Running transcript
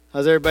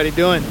How's everybody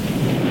doing? Ladies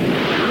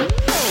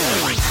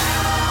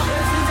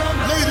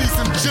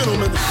and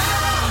gentlemen,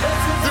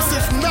 this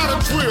is not a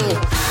drill.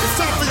 It's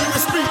time for you to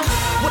speak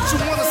what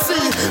you want to see.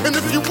 And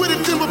if you with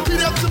it, then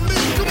repeat after me.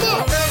 Come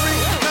on.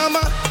 Every time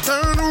I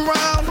turn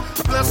around,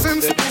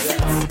 blessings,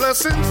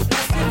 blessings.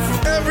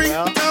 Every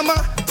time I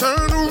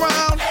turn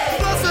around,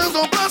 blessings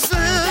on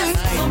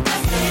blessings.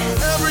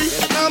 Every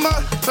time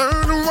I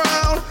turn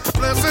around,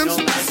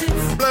 blessings,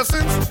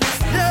 blessings.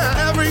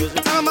 Yeah, every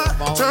time I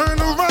turn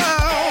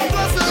around,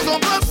 blessings on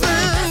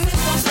blessings.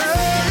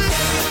 Hey,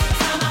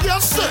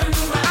 yes, sir.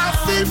 I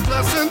see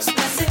blessings,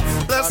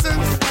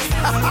 blessings.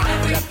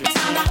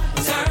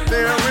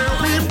 There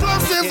will be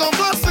blessings on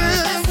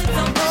blessings.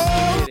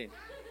 Oh.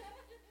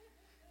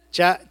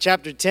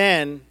 Chapter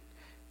 10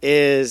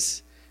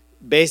 is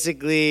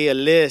basically a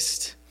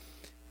list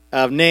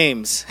of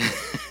names.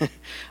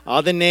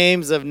 All the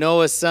names of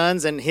Noah's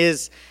sons and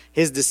his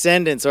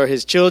descendants, or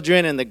his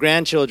children and the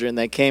grandchildren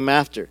that came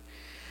after.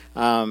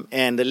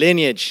 And the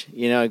lineage,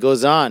 it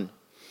goes on.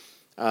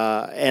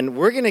 And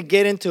we're going to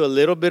get into a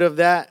little bit of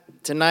that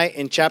tonight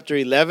in chapter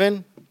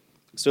 11.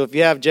 So if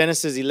you have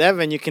Genesis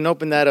 11, you can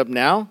open that up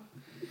now.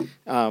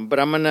 But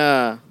I'm going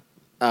to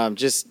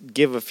just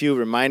give a few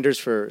reminders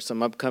for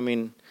some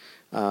upcoming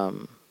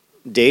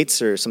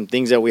dates or some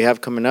things that we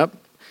have coming up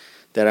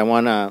that I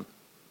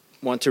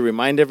want to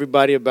remind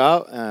everybody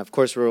about. Of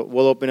course,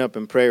 we'll open up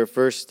in prayer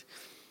first.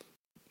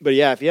 But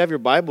yeah, if you have your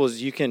Bibles,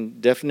 you can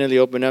definitely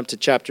open up to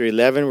chapter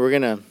 11. We're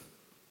going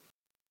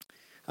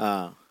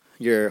to,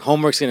 your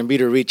homework's going to be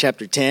to read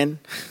chapter 10.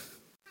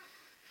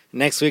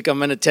 Next week, I'm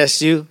going to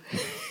test you.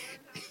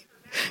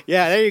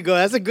 Yeah, there you go.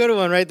 That's a good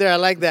one right there. I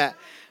like that.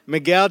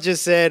 Miguel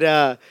just said,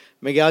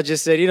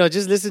 just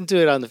listen to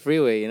it on the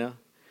freeway,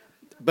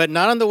 But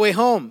not on the way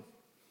home,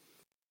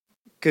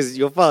 because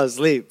you'll fall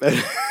asleep.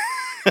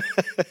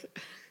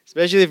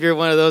 Especially if you're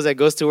one of those that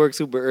goes to work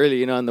super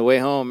early, on the way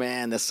home,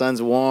 man, the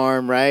sun's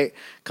warm, right?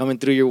 Coming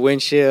through your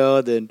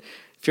windshield. And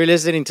if you're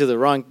listening to the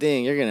wrong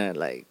thing, you're going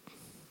to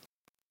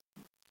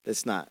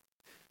let's not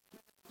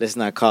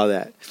call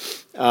that.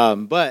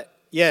 But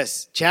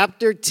yes,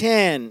 chapter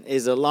 10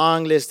 is a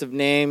long list of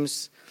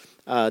names,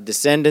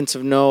 descendants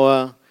of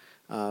Noah,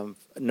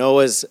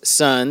 Noah's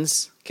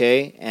sons,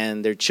 okay,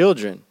 and their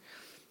children.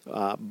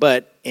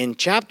 But in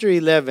chapter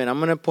 11, I'm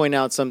going to point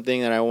out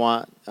something that I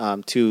want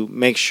to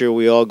make sure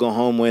we all go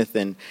home with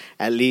and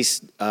at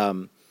least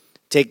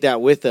take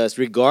that with us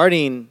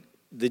regarding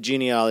the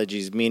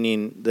genealogies,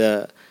 meaning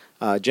the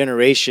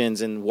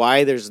generations and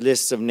why there's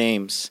lists of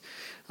names.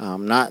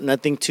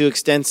 Nothing too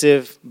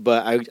extensive,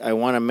 but I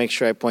want to make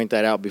sure I point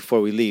that out before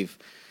we leave.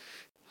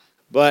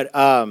 But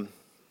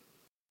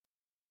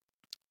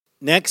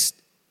next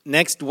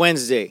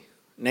Wednesday,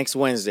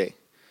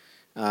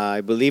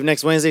 I believe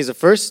next Wednesday is the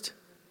 1st.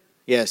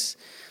 Yes.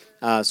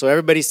 So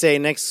everybody say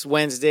next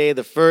Wednesday,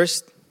 the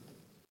 1st.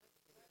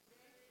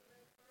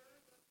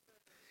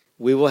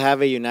 We will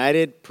have a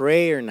united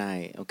prayer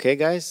night. Okay,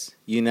 guys?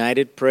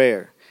 United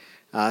prayer.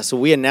 So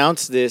we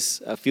announced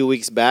this a few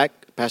weeks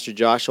back. Pastor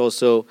Josh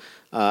also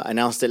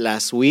announced it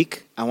last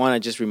week. I want to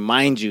just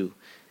remind you,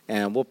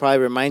 and we'll probably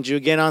remind you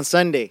again on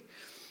Sunday.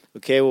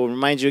 Okay, we'll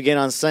remind you again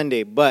on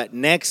Sunday. But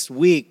next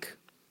week,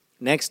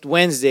 next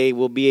Wednesday,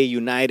 will be a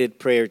united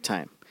prayer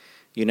time.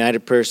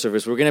 United prayer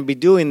service. We're going to be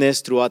doing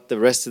this throughout the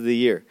rest of the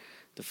year.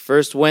 The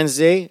first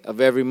Wednesday of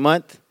every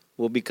month,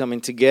 we'll be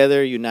coming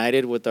together,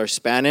 united with our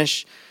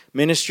Spanish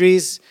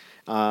ministries,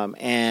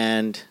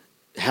 and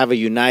have a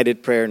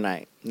united prayer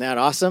night. Isn't that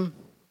awesome?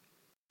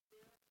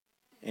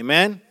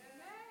 Amen?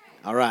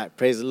 All right.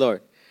 Praise the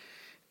Lord.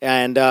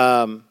 And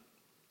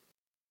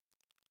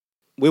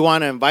we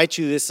want to invite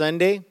you this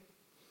Sunday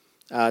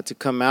to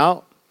come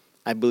out.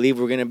 I believe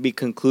we're going to be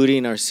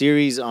concluding our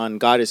series on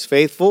God is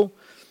Faithful.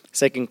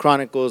 2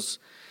 Chronicles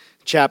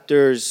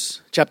chapter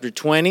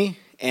 20,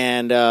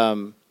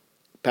 and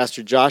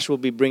Pastor Josh will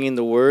be bringing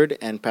the word,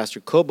 and Pastor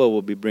Koba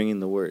will be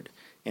bringing the word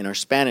in our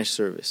Spanish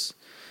service.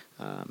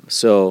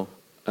 So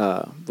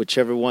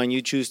whichever one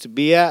you choose to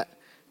be at,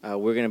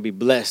 we're going to be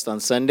blessed on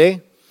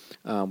Sunday.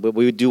 But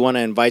we do want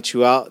to invite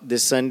you out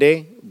this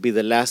Sunday. It'll be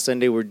the last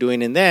Sunday we're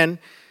doing, and then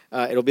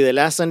it'll be the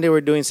last Sunday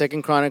we're doing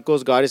 2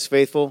 Chronicles, God is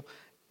Faithful.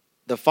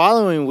 The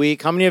following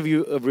week, how many of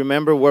you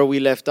remember where we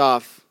left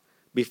off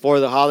before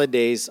the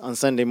holidays on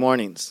Sunday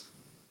mornings?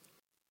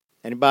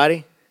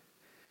 Anybody?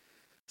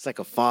 It's like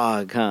a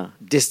fog, huh?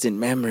 Distant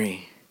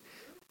memory.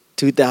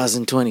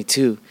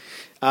 2022.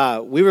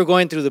 We were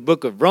going through the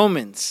book of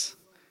Romans.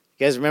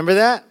 You guys remember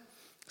that?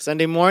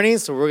 Sunday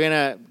mornings. So we're going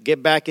to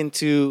get back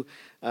into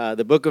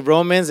the book of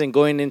Romans and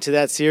going into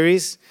that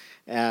series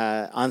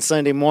on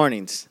Sunday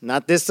mornings.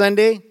 Not this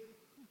Sunday,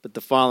 but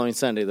the following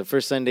Sunday, the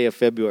first Sunday of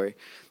February.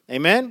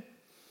 Amen?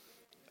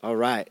 All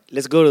right.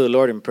 Let's go to the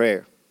Lord in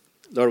prayer.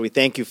 Lord, we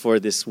thank you for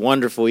this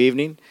wonderful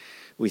evening.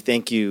 We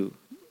thank you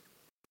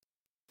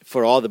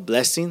for all the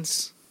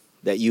blessings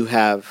that you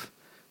have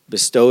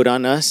bestowed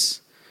on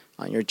us,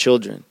 on your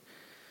children.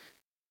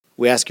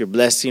 We ask your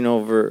blessing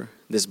over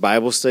this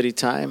Bible study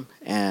time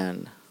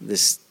and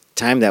this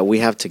time that we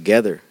have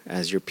together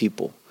as your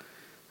people.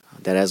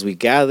 that as we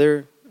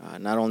gather,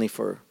 not only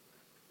for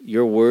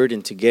your word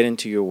and to get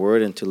into your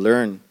word and to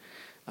learn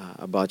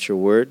about your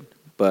word,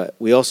 but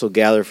we also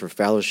gather for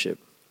fellowship.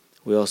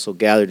 We also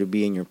gather to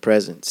be in your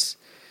presence.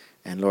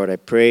 And Lord, I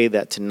pray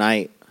that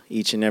tonight,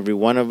 each and every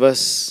one of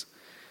us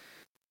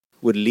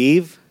would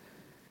leave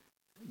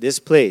this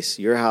place,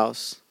 your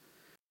house,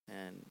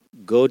 and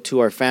go to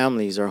our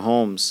families, our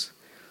homes,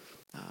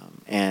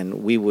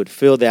 and we would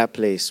fill that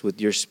place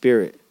with your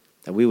spirit,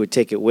 that we would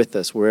take it with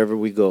us wherever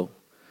we go,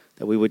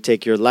 that we would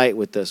take your light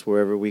with us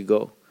wherever we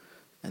go,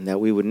 and that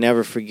we would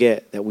never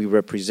forget that we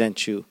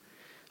represent you.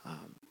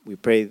 We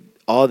pray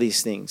all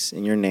these things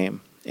in your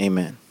name.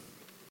 Amen.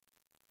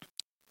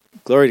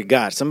 Glory to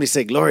God. Somebody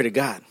say glory to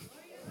God.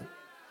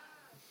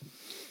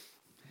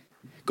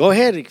 Go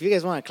ahead. If you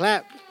guys want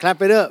to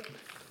clap it up.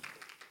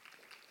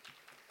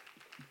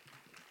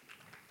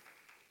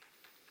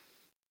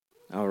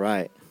 All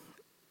right.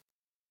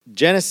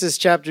 Genesis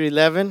chapter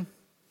 11.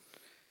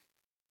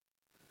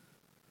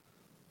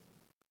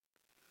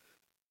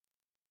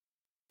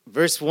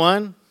 Verse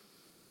 1.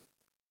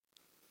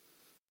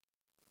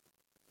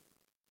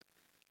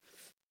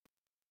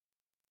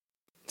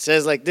 It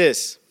says like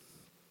this.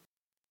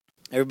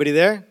 Everybody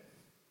there?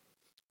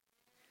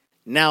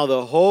 Now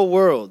the whole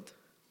world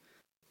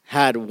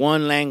had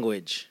one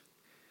language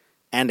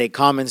and a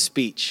common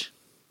speech.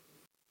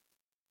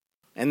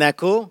 Isn't that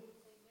cool?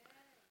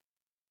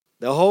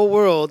 The whole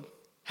world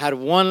had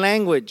one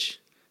language.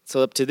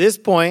 So up to this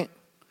point,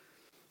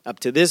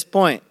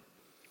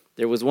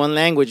 there was one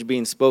language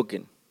being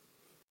spoken.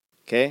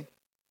 Okay?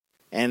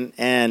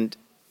 And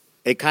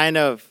it kind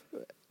of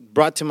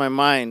brought to my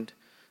mind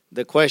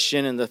the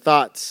question and the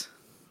thoughts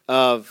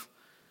of,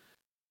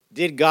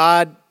 did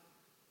God's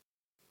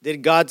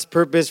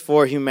purpose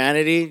for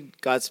humanity,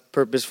 God's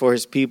purpose for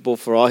his people,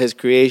 for all his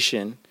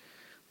creation,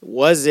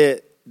 was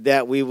it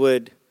that we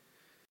would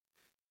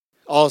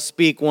all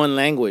speak one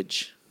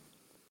language?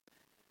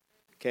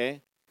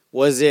 Okay?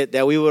 Was it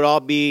that we would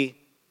all be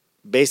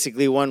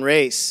basically one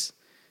race,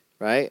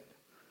 right?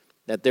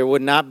 That there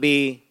would not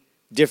be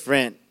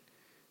different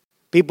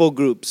people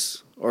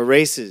groups or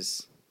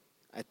races?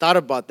 I thought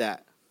about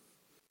that.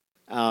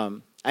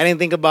 I didn't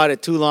think about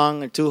it too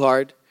long or too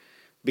hard,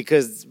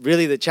 because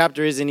really the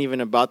chapter isn't even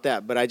about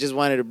that. But I just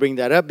wanted to bring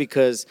that up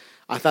because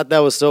I thought that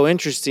was so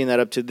interesting that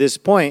up to this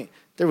point,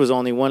 there was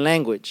only one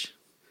language.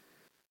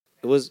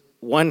 It was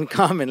one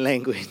common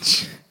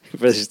language.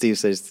 Brother Steve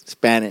says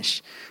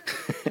Spanish.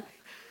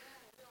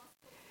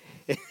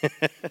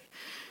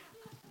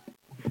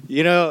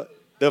 You know,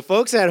 the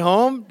folks at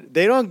home,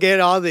 they don't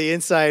get all the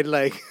inside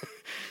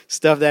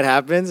stuff that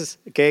happens.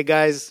 Okay,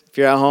 guys, if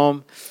you're at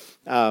home,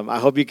 I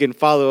hope you can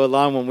follow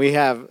along when we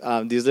have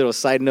these little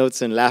side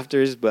notes and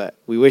laughters, but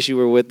we wish you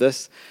were with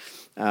us.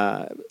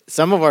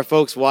 Some of our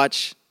folks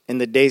watch in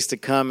the days to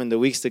come and the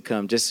weeks to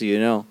come, just so you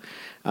know.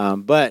 I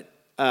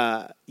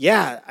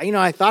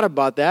thought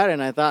about that,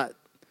 and I thought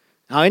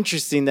how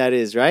interesting that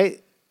is,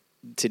 right?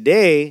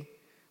 Today,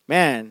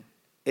 man,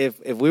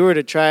 if we were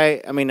to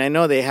try, I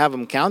know they have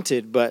them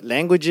counted, but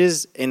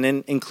languages and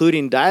then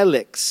including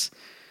dialects,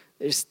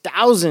 there's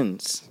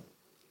thousands.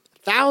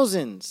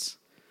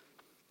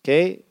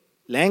 Okay,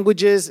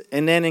 languages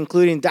and then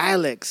including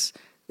dialects.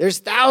 There's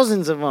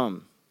thousands of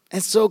them.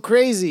 It's so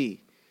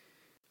crazy.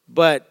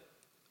 But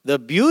the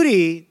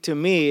beauty to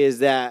me is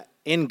that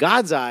in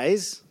God's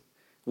eyes,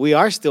 we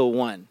are still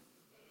one.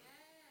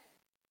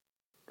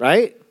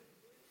 Right?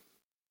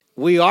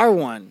 We are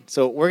one.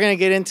 So we're going to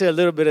get into a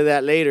little bit of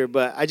that later.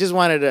 But I just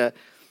wanted to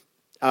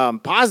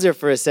pause there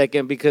for a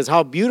second because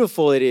how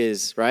beautiful it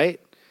is,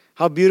 right?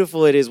 How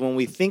beautiful it is when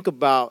we think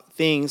about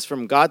things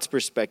from God's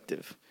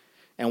perspective.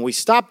 And we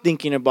stop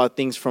thinking about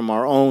things from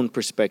our own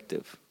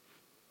perspective,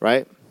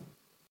 right?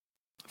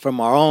 From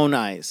our own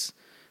eyes,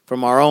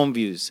 from our own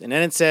views. And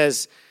then it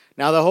says,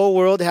 now the whole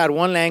world had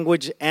one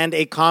language and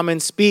a common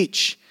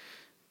speech.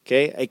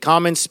 Okay, a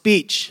common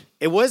speech.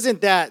 It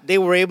wasn't that they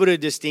were able to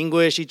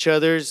distinguish each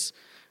other's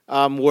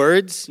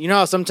words. You know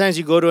how sometimes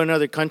you go to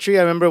another country?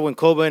 I remember when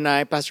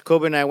Pastor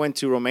Koba and I went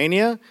to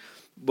Romania.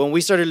 When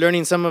we started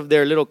learning some of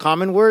their little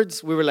common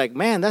words, we were like,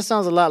 man, that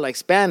sounds a lot like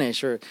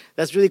Spanish, or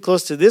that's really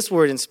close to this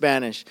word in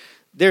Spanish.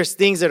 There's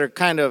things that are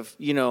kind of,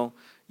 you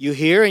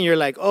hear and you're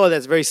like, oh,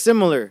 that's very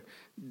similar.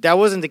 That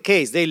wasn't the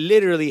case. They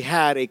literally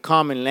had a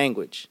common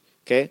language,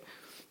 okay?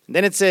 And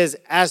then it says,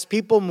 as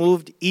people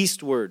moved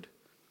eastward,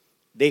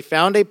 they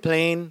found a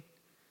plain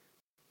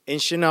in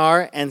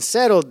Shinar and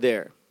settled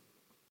there.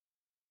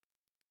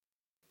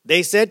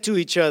 They said to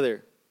each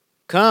other,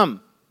 come,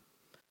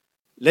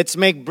 let's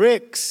make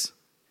bricks.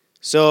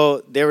 So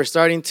they were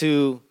starting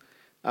to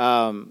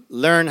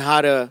learn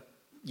how to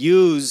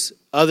use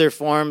other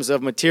forms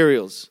of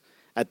materials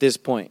at this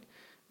point.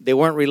 They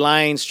weren't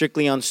relying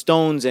strictly on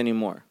stones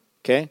anymore,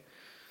 okay?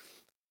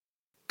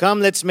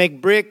 Come, let's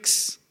make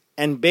bricks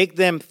and bake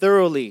them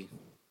thoroughly.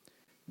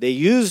 They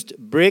used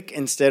brick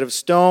instead of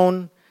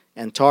stone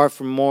and tar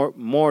for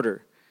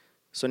mortar.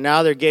 So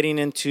now they're getting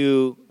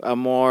into a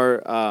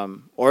more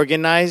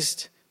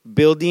organized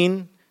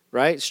building,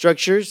 right,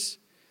 structures.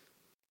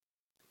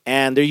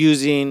 and they're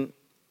using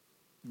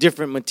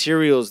different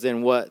materials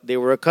than what they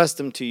were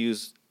accustomed to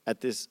use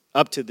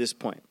up to this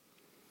point,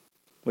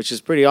 which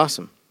is pretty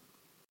awesome.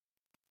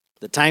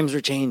 The times are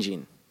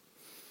changing.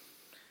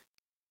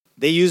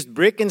 They used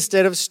brick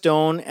instead of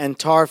stone and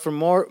tar for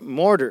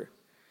mortar.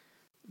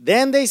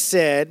 Then they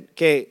said,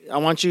 okay, I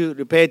want you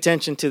to pay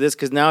attention to this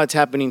because now it's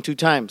happening 2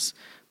 times.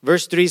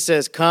 Verse 3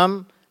 says,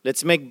 come,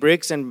 let's make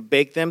bricks and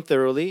bake them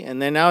thoroughly.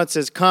 And then now it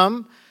says,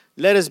 come,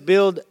 let us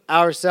build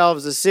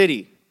ourselves a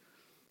city.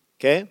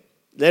 Okay?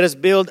 Let us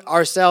build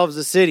ourselves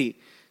a city.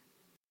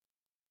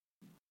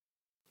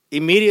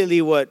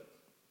 Immediately what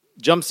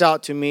jumps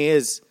out to me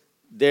is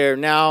they're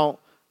now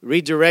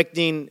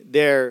redirecting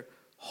their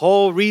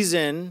whole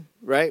reason,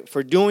 right,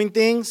 for doing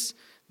things,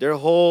 their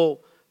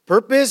whole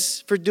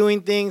purpose for doing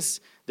things.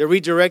 They're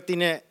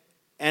redirecting it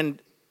and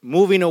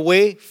moving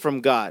away from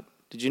God.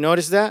 Did you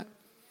notice that?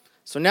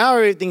 So now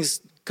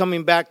everything's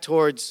coming back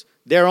towards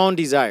their own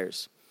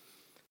desires.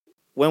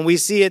 When we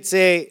see it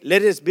say,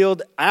 let us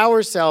build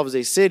ourselves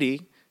a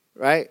city,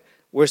 right,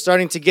 we're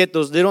starting to get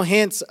those little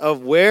hints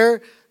of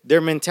where their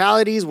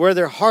mentalities, where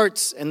their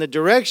hearts, and the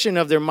direction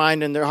of their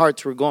mind and their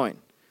hearts were going.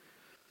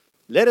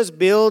 Let us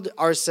build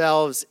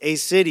ourselves a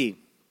city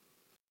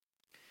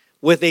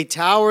with a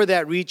tower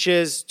that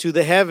reaches to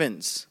the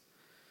heavens,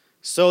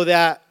 so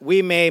that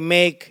we may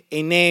make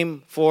a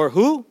name for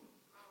who?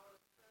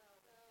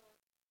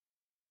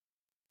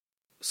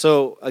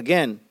 So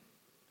again,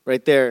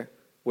 right there,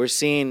 we're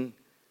seeing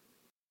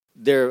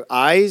their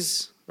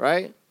eyes,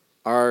 right,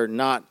 are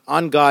not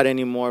on God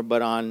anymore,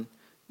 but on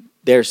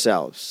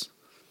themselves.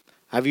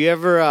 Have you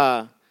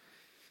ever,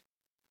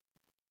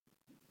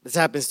 this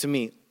happens to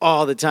me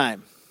all the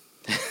time.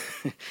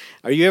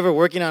 Are you ever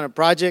working on a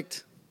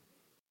project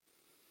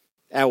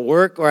at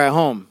work or at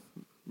home,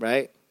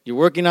 right? You're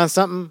working on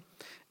something,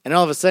 and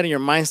all of a sudden your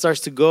mind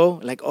starts to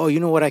go like, oh, you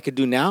know what I could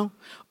do now?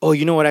 Oh,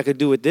 you know what I could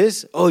do with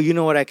this? Oh, you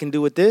know what I can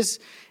do with this?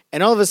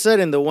 And all of a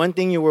sudden, the one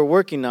thing you were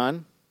working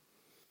on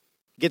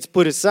gets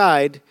put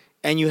aside,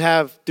 and you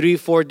have 3,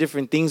 4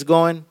 different things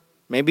going.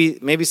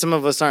 Maybe some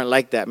of us aren't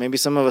like that. Maybe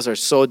some of us are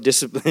so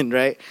disciplined,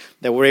 right,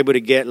 that we're able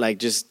to get like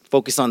just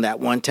focus on that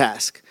one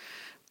task.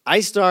 I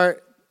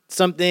start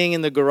something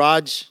in the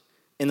garage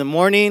in the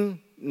morning,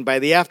 and by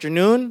the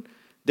afternoon,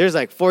 there's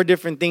like 4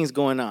 different things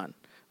going on.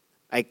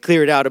 I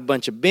cleared out a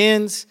bunch of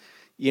bins.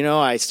 You know,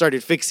 I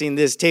started fixing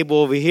this table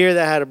over here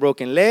that had a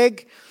broken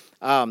leg.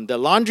 The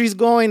laundry's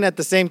going at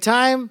the same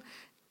time.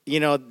 You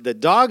know, the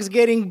dog's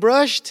getting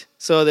brushed.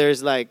 So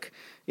there's like,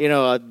 you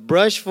know, a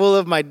brush full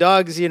of my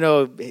dog's, you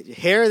know,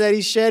 hair that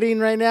he's shedding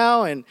right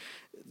now. And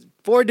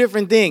 4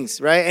 different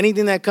things, right?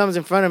 Anything that comes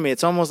in front of me,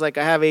 it's almost like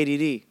I have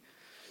ADD.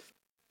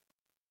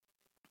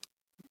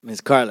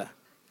 Miss Carla.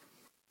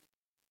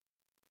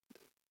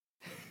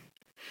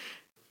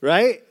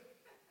 Right?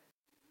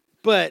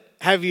 But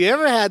have you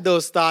ever had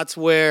those thoughts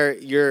where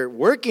you're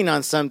working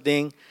on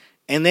something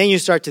and then you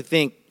start to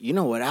think, you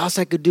know what else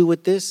I could do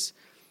with this?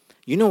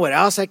 You know what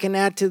else I can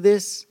add to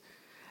this?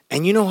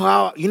 And you know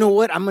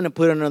what? I'm going to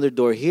put another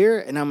door here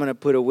and I'm going to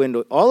put a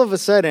window. All of a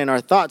sudden,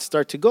 our thoughts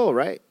start to go,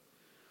 right?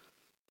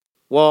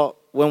 Well,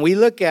 when we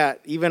look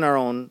at even our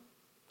own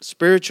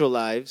spiritual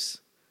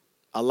lives,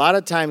 a lot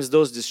of times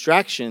those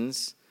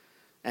distractions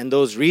and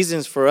those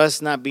reasons for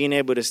us not being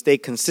able to stay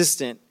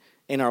consistent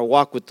in our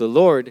walk with the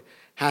Lord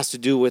has to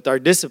do with our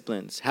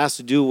disciplines, has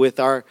to do with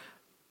our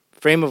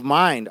frame of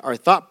mind, our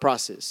thought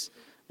process,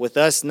 with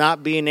us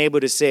not being able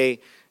to say,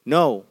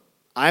 no,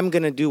 I'm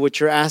going to do what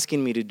you're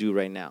asking me to do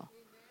right now.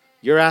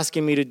 You're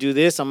asking me to do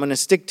this, I'm going to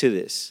stick to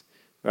this,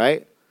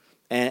 right?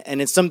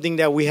 And it's something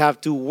that we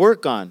have to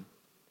work on,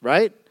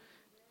 right?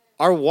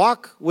 Our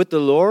walk with the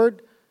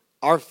Lord,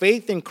 our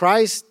faith in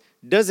Christ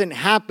doesn't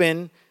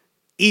happen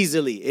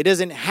easily. It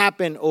doesn't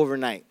happen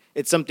overnight.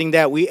 It's something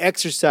that we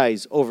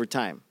exercise over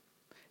time.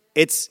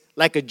 It's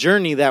like a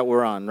journey that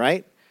we're on,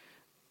 right?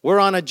 We're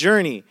on a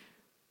journey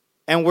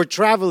and we're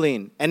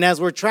traveling. And as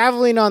we're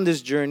traveling on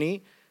this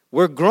journey,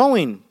 we're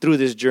growing through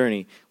this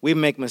journey. We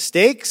make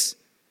mistakes.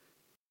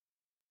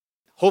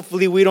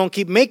 Hopefully we don't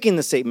keep making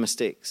the same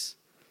mistakes.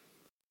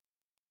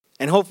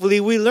 And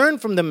hopefully we learn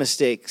from the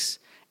mistakes.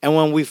 And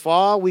when we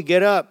fall, we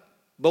get up,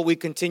 but we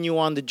continue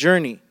on the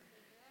journey.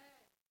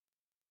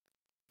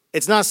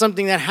 It's not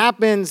something that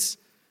happens,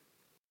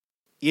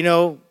 you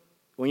know,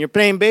 when you're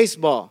playing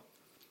baseball.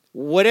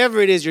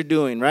 Whatever it is you're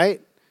doing,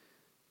 right?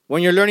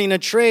 When you're learning a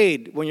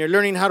trade, when you're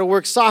learning how to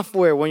work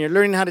software, when you're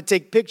learning how to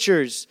take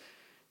pictures,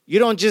 you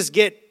don't just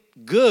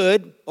get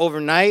good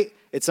overnight.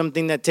 It's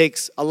something that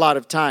takes a lot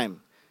of time.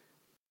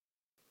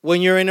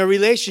 When you're in a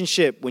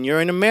relationship, when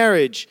you're in a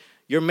marriage,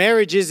 your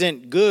marriage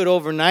isn't good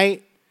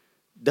overnight.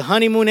 The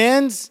honeymoon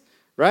ends,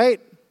 right?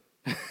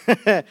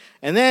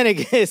 And then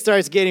it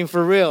starts getting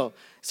for real.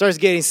 It starts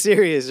getting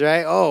serious,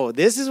 right? Oh,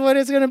 this is what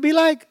it's going to be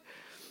like?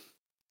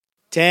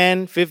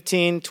 10,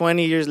 15,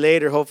 20 years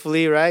later,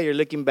 hopefully, right? You're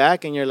looking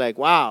back and you're like,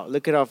 wow,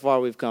 look at how far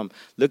we've come.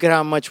 Look at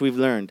how much we've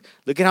learned.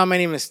 Look at how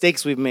many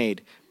mistakes we've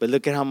made. But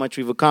look at how much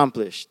we've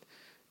accomplished.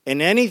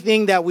 In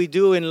anything that we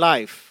do in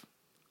life,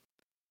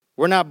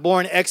 we're not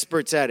born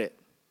experts at it.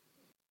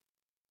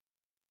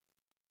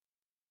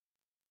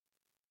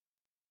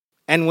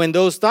 And when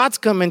those thoughts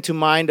come into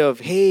mind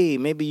of, hey,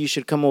 maybe you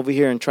should come over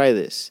here and try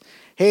this.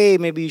 Hey,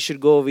 maybe you should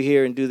go over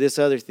here and do this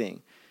other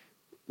thing.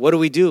 What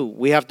do?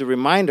 We have to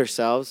remind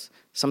ourselves.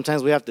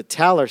 Sometimes we have to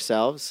tell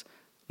ourselves,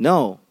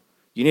 no,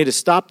 you need to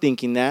stop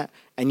thinking that,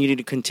 and you need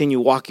to continue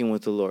walking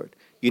with the Lord.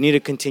 You need to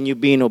continue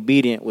being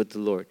obedient with the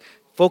Lord.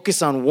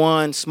 Focus on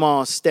one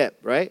small step,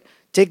 right?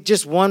 Take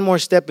just one more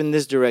step in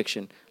this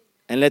direction,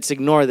 and let's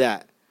ignore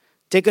that.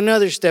 Take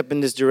another step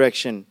in this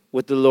direction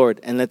with the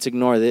Lord, and let's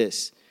ignore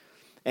this.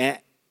 And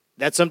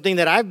that's something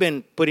that I've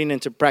been putting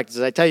into practice.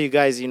 I tell you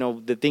guys,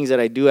 the things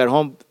that I do at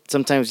home,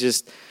 sometimes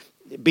just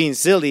being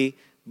silly,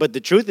 but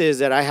the truth is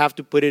that I have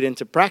to put it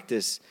into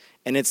practice.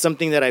 And it's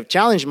something that I've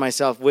challenged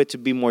myself with to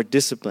be more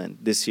disciplined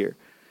this year.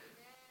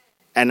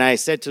 And I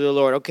said to the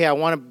Lord, okay, I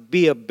want to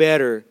be a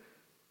better,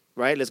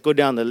 right? Let's go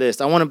down the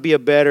list. I want to be a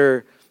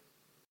better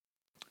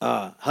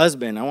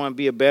husband. I want to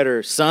be a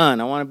better son.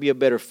 I want to be a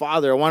better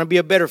father. I want to be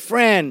a better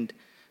friend,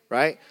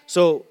 right?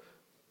 So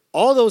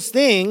all those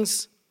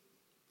things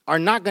are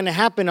not going to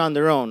happen on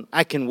their own.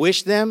 I can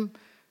wish them.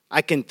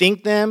 I can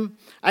think them.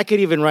 I could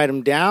even write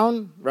them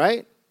down,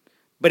 right?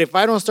 But if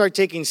I don't start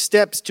taking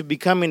steps to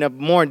becoming a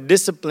more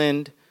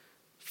disciplined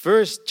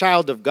first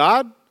child of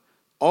God,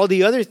 all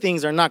the other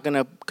things are not going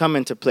to come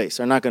into place,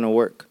 are not going to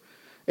work.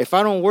 If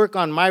I don't work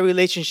on my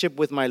relationship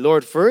with my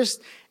Lord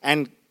first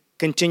and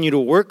continue to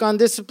work on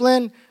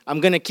discipline, I'm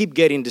going to keep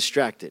getting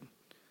distracted.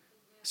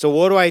 So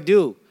what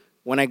do?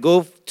 When I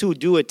go to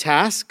do a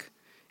task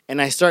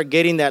and I start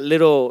getting that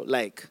little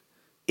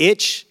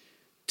itch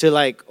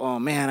to oh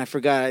man, I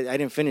forgot, I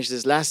didn't finish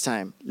this last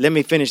time. Let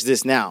me finish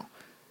this now.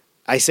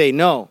 I say,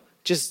 no,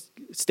 just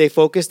stay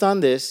focused on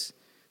this.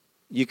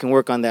 You can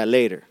work on that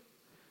later.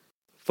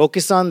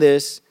 Focus on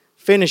this,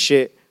 finish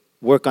it,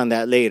 work on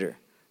that later.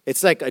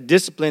 It's like a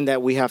discipline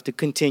that we have to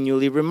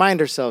continually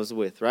remind ourselves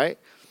with, right?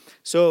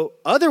 So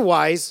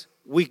otherwise,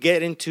 we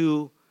get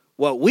into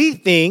what we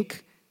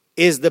think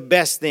is the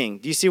best thing.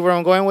 Do you see where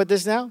I'm going with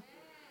this now?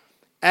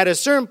 At a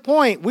certain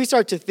point, we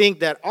start to think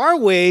that our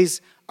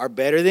ways are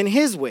better than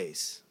his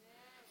ways.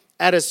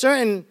 At a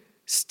certain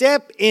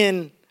step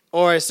in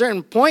or a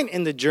certain point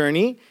in the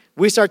journey,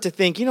 we start to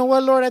think, you know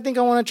what, Lord, I think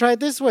I want to try it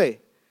this way.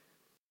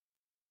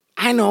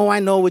 I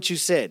know what you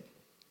said,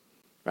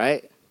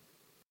 right?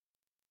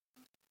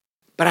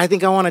 But I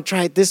think I want to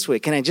try it this way.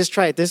 Can I just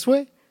try it this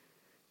way?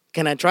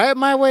 Can I try it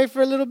my way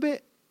for a little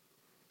bit?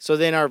 So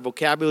then our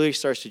vocabulary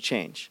starts to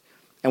change.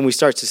 And we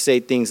start to say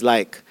things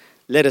like,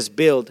 let us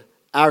build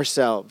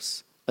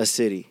ourselves a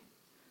city.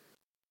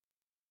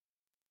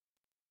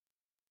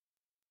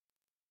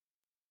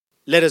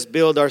 Let us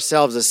build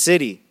ourselves a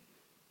city.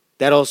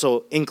 That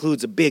also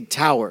includes a big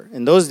tower.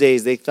 In those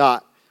days, they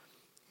thought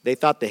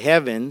the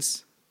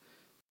heavens,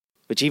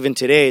 which even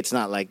today it's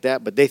not like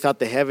that, but they thought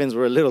the heavens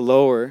were a little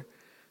lower,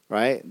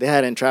 right? They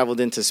hadn't traveled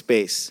into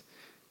space.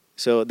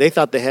 So they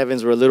thought the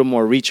heavens were a little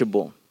more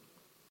reachable.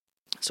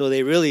 So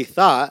they really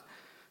thought,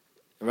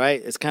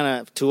 right? It's kind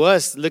of, to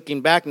us,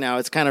 looking back now,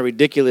 it's kind of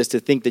ridiculous to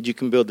think that you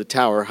can build a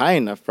tower high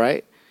enough,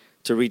 right?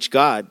 To reach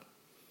God.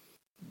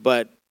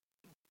 But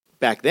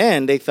back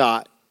then, they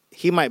thought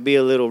he might be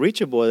a little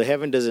reachable. The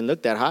heaven doesn't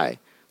look that high.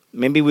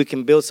 Maybe we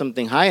can build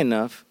something high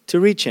enough to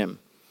reach him,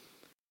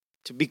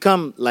 to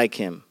become like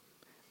him.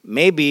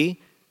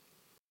 Maybe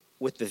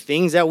with the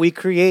things that we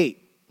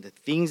create, the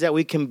things that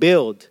we can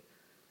build,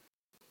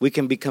 we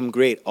can become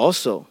great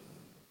also.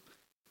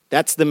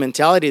 That's the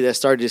mentality that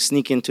started to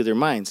sneak into their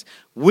minds.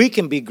 We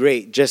can be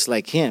great just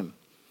like him.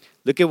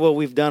 Look at what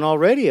we've done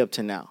already up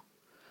to now.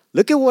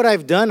 Look at what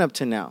I've done up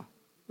to now,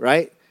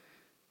 right?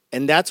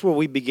 And that's where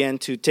we began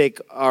to take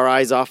our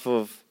eyes off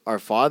of our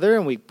Father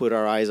and we put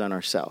our eyes on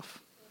ourselves.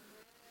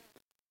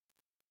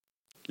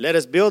 Let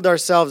us build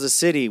ourselves a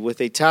city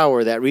with a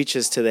tower that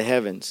reaches to the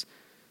heavens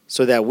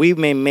so that we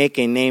may make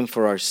a name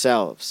for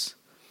ourselves.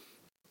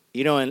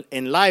 You know,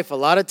 in life, a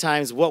lot of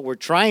times what we're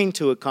trying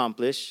to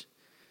accomplish,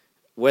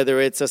 whether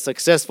it's a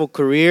successful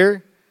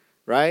career,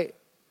 right?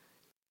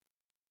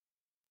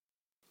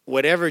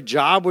 Whatever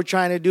job we're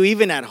trying to do,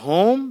 even at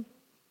home,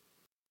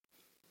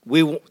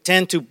 we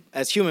tend to,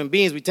 as human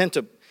beings, we tend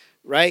to,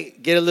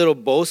 right, get a little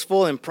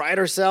boastful and pride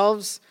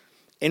ourselves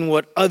in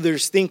what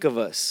others think of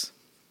us.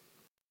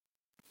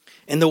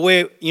 And the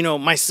way,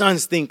 my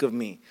sons think of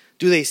me.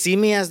 Do they see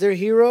me as their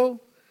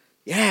hero?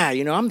 Yeah,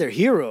 I'm their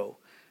hero.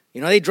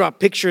 They draw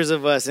pictures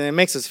of us and it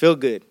makes us feel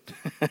good.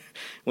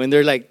 When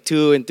they're like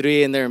 2 and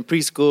 3 and they're in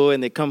preschool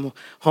and they come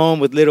home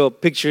with little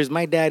pictures,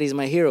 my daddy's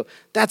my hero.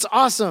 That's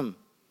awesome.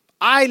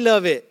 I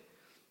love it.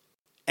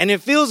 And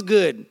it feels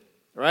good,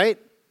 right?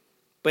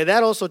 But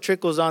that also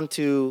trickles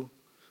onto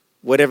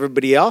what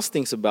everybody else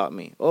thinks about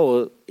me.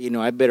 Oh,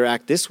 I better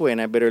act this way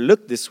and I better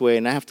look this way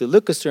and I have to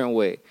look a certain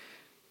way.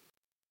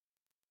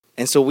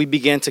 And so we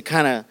began to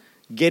kind of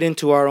get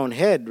into our own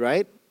head,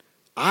 right?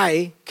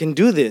 I can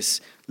do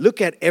this. Look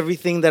at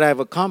everything that I've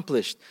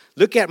accomplished.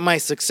 Look at my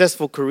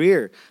successful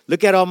career.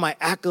 Look at all my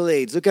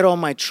accolades. Look at all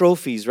my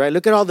trophies, right?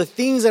 Look at all the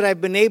things that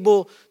I've been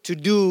able to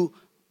do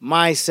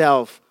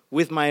myself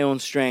with my own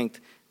strength,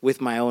 with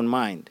my own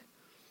mind.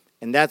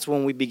 And that's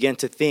when we begin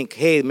to think,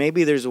 hey,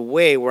 maybe there's a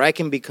way where I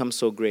can become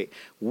so great.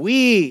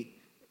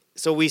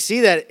 So we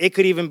see that it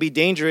could even be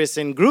dangerous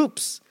in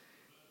groups.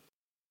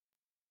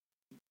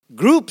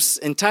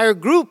 Entire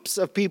groups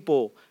of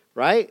people,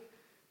 right?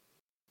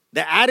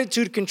 The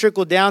attitude can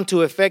trickle down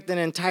to affect an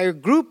entire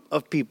group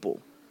of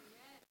people.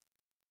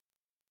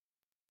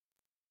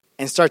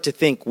 And start to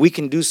think we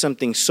can do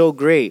something so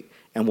great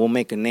and we'll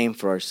make a name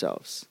for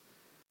ourselves.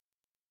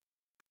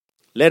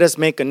 Let us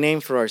make a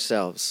name for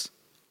ourselves.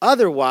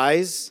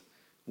 Otherwise,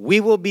 we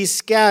will be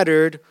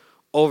scattered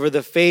over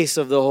the face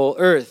of the whole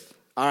earth.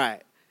 All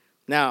right.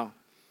 Now,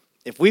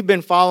 if we've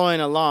been following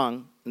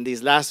along in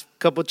these last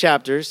couple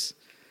chapters,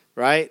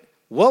 right?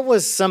 What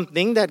was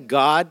something that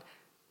God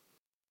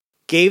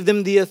gave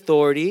them the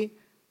authority,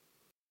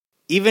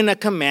 even a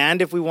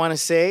command, if we want to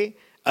say,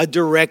 a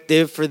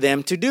directive for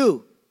them to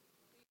do?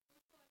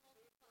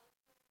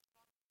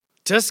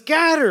 To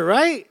scatter,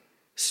 right?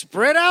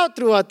 Spread out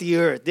throughout the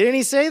earth. Didn't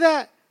he say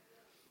that?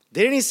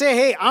 Didn't he say,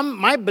 hey,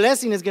 my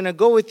blessing is going to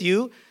go with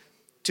you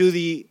to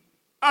the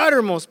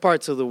uttermost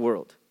parts of the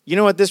world? You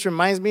know what this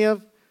reminds me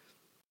of?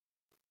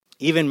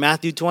 Even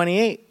Matthew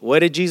 28. What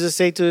did Jesus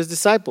say to his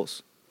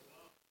disciples?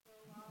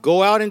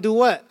 Go out and do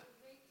what?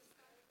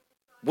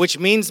 Which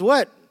means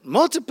what?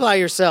 Multiply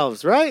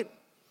yourselves, right?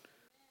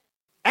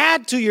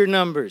 Add to your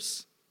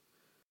numbers.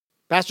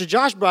 Pastor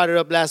Josh brought it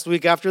up last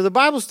week after the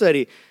Bible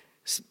study.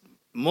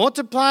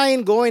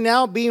 Multiplying, going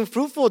out, being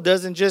fruitful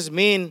doesn't just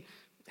mean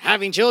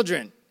having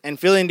children and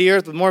filling the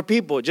earth with more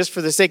people just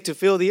for the sake to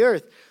fill the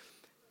earth.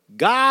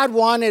 God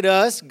wanted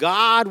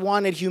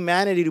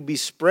humanity to be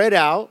spread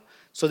out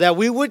so that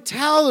we would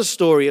tell the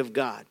story of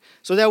God,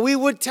 so that we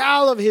would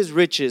tell of his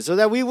riches, so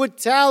that we would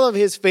tell of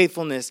his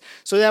faithfulness,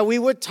 so that we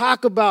would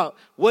talk about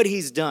what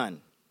he's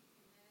done.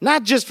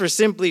 Not just for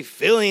simply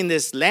filling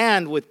this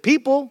land with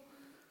people.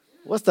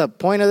 What's the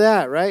point of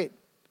that, right?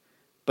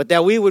 But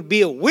that we would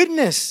be a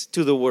witness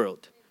to the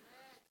world.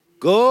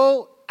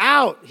 Go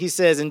out, he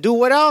says, and do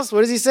what else?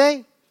 What does he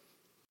say?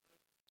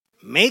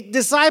 Make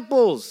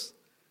disciples.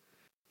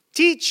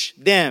 Teach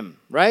them,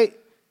 right?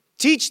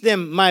 Teach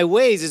them my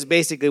ways is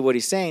basically what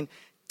he's saying.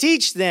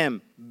 Teach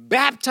them.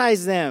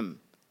 Baptize them.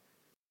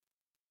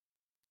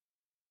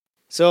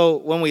 So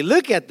when we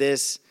look at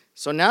this,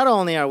 so not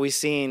only are we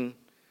seeing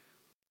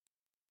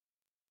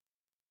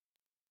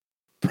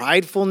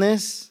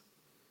pridefulness,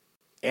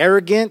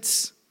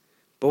 arrogance,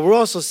 but we're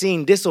also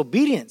seeing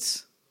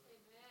disobedience,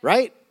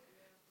 right?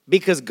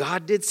 Because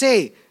God did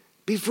say,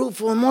 be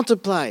fruitful and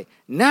multiply.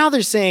 Now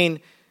they're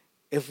saying,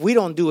 if we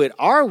don't do it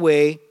our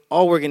way,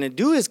 all we're going to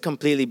do is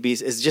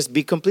just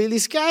be completely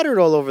scattered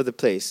all over the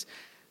place.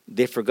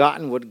 They've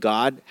forgotten what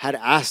God had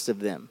asked of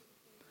them.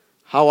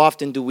 How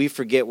often do we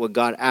forget what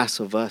God asks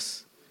of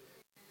us?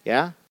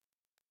 Yeah?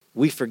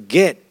 We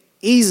forget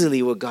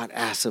easily what God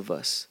asks of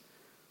us.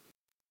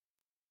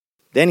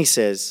 Then he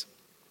says,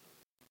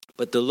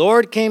 but the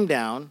Lord came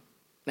down.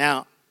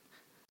 Now,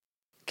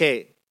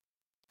 okay,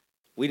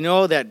 we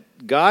know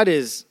that God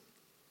is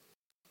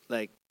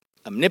like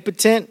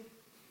omnipotent,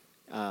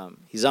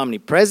 he's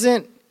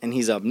omnipresent, and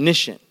he's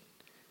omniscient.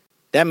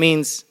 That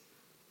means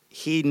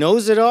he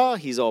knows it all,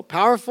 he's all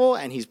powerful,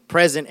 and he's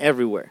present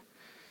everywhere.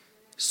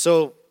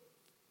 So,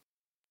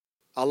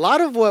 a lot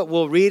of what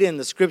we'll read in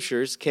the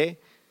scriptures, okay,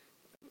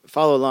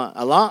 follow along.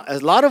 A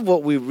lot of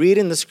what we read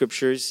in the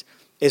scriptures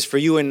is for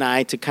you and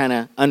I to kind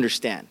of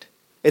understand.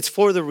 It's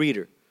for the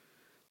reader.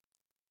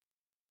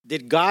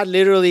 Did God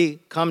literally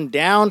come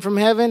down from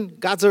heaven?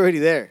 God's already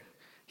there.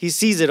 He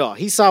sees it all.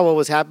 He saw what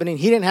was happening.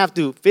 He didn't have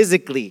to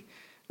physically,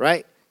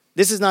 right?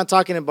 This is not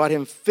talking about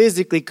him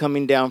physically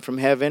coming down from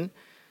heaven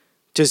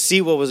to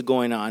see what was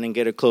going on and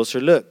get a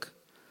closer look.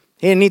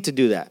 He didn't need to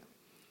do that.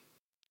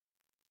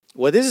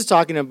 What this is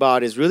talking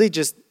about is really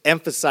just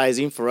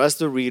emphasizing for us,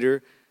 the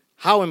reader,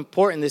 how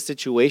important this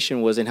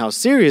situation was and how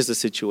serious the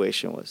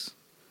situation was.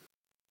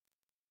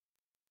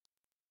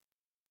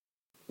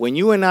 When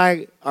you and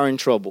I are in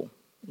trouble,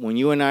 when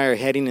you and I are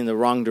heading in the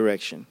wrong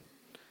direction,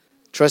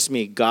 trust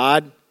me,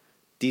 God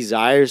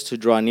desires to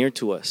draw near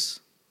to us.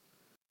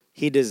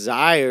 He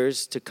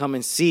desires to come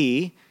and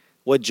see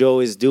what Joe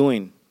is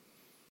doing.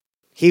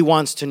 He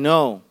wants to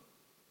know,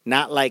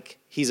 not like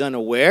he's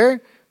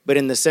unaware, but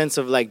in the sense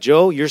of like,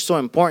 Joe, you're so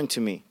important to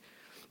me.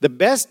 The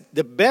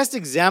best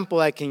example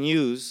I can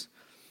use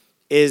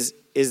is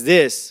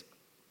this,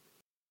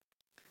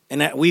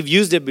 and we've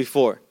used it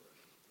before.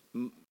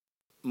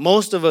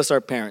 Most of us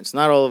are parents.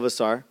 Not all of us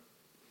are.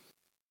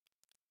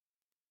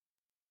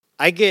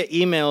 I get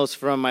emails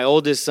from my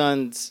oldest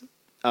son's,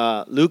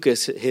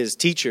 Lucas, his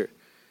teacher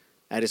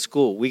at his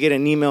school. We get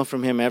an email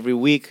from him every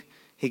week.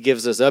 He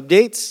gives us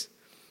updates.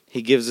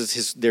 He gives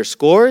us their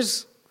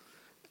scores.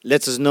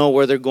 Lets us know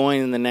where they're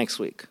going in the next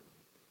week.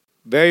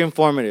 Very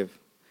informative.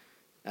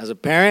 As a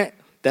parent,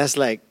 that's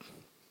like,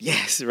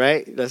 yes,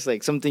 right? That's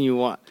like something you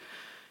want.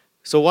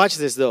 So watch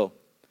this, though.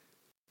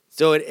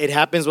 So it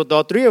happens with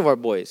all three of our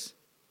boys.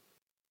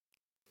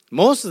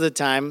 Most of the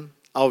time,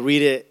 I'll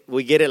read it.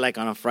 We get it like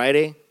on a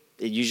Friday.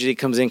 It usually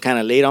comes in kind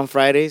of late on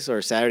Fridays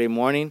or Saturday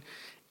morning.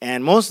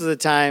 And most of the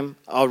time,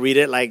 I'll read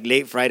it like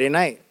late Friday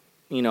night,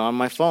 on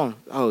my phone.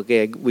 Oh,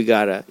 okay, we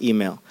got an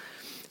email.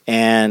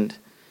 And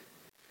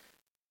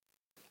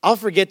I'll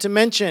forget to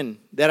mention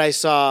that I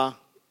saw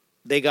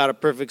they got a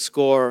perfect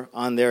score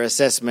on their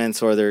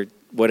assessments or their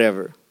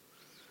whatever.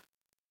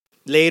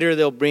 Later,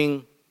 they'll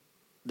bring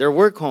their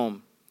work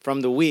home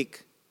from the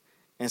week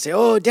and say,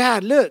 oh,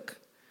 Dad, look.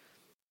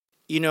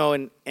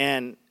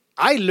 And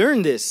I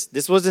learned this.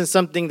 This wasn't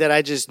something that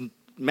I just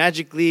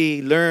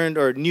magically learned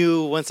or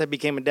knew once I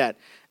became a dad.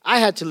 I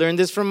had to learn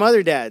this from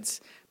other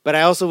dads. But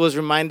I also was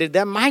reminded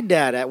that my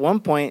dad, at one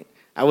point,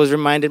 I was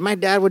reminded my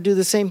dad would do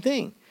the same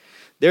thing.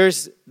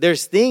 There's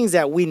things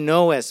that we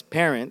know as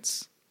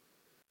parents,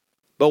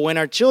 but when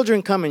our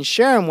children come and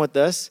share them with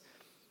us,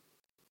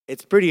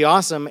 it's pretty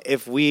awesome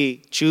if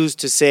we choose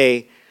to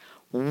say,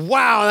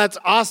 wow, that's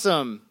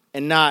awesome,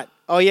 and not,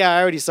 oh yeah,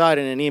 I already saw it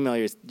in an email,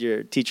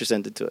 your teacher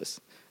sent it to us,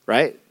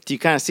 right? Do you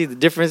kind of see the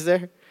difference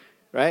there?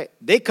 Right?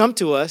 They come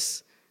to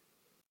us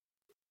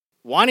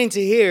wanting to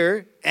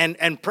hear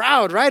and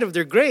proud, right, of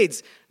their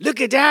grades.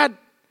 Look at Dad.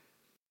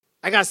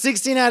 I got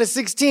 16 out of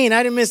 16.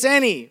 I didn't miss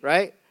any,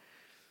 right?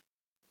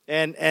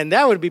 And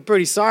that would be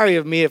pretty sorry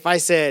of me if I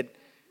said,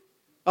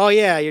 oh,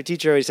 yeah, your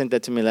teacher already sent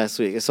that to me last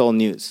week. It's old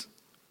news.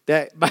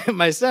 That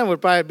my son would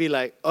probably be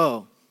like,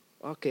 oh,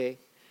 okay.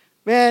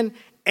 Man,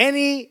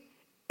 any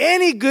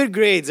good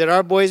grades that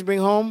our boys bring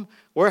home,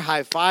 we're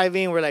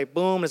high-fiving. We're like,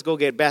 boom, let's go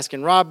get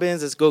Baskin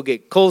Robbins. Let's go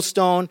get Cold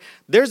Stone.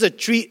 There's a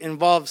treat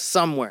involved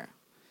somewhere,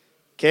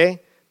 okay?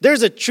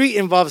 There's a treat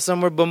involved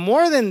somewhere. But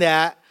more than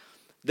that,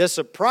 the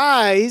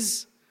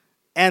surprise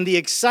and the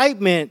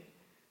excitement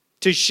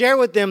to share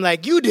with them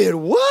like, you did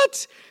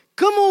what?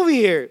 Come over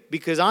here.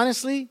 Because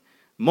honestly,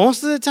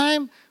 most of the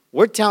time,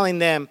 we're telling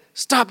them,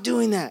 stop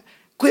doing that.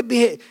 Quit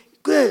being,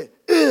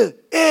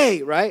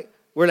 hey, right?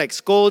 We're like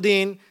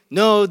scolding,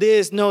 no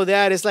this, no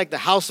that. It's like the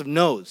house of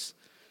no's.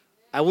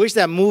 I wish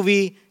that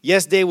movie,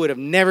 Yes Day, would have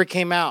never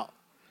came out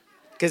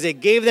because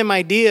it gave them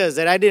ideas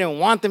that I didn't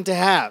want them to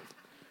have.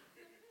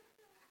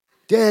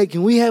 Dad,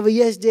 can we have a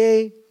Yes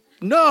Day?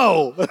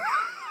 No.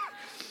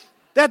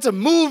 That's a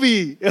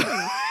movie.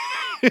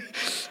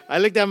 I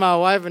looked at my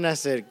wife and I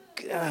said,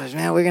 gosh,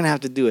 man, we're going to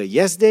have to do a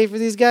Yes Day for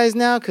these guys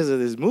now because of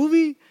this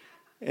movie?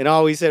 And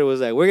all we said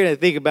was like, we're going to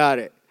think about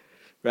it,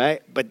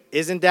 right? But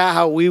isn't that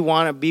how we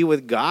want to be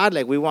with God?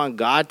 Like we want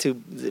God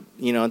to,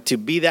 to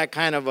be that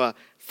kind of a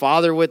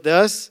Father with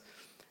us,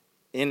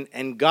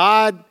 and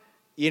God,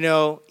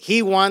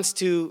 He wants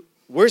to,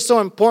 we're so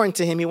important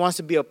to Him, He wants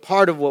to be a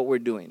part of what we're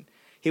doing.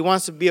 He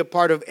wants to be a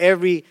part of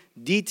every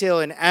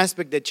detail and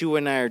aspect that you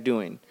and I are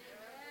doing.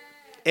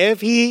 If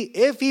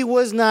he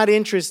was not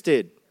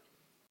interested,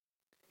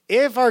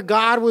 if our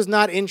God was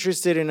not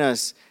interested in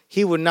us,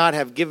 He would not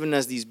have given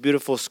us these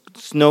beautiful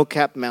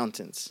snow-capped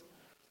mountains.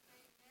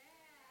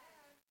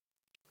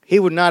 He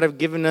would not have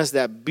given us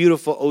that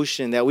beautiful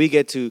ocean that we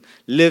get to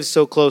live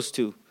so close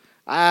to.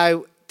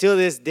 Till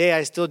this day,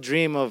 I still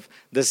dream of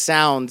the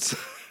sounds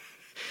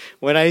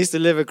when I used to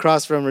live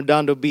across from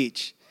Redondo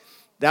Beach.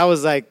 That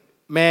was like,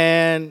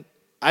 man,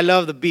 I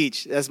love the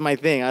beach. That's my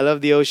thing. I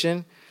love the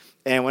ocean.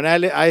 And when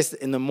I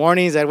in the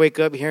mornings, I'd wake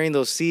up hearing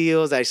those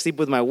seals. I'd sleep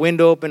with my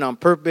window open on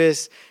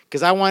purpose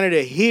because I wanted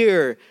to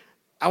hear.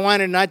 I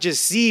wanted to not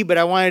just see, but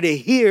I wanted to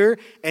hear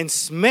and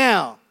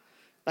smell.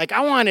 Like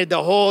I wanted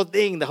the whole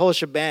thing, the whole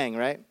shebang,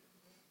 right?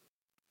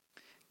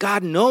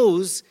 God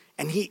knows,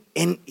 and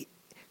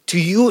to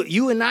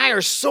you and I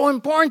are so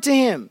important to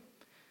Him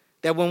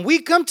that when we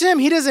come to Him,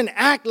 He doesn't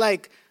act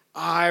like,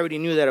 oh, I already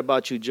knew that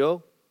about you,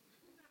 Joe.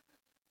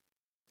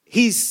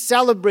 He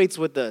celebrates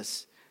with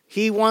us.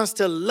 He wants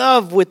to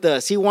love with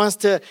us.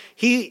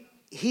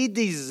 He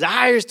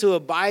desires to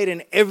abide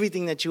in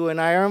everything that you and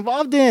I are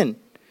involved in,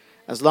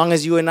 as long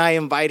as you and I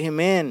invite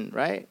Him in,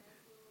 right?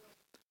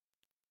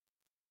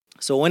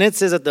 So when it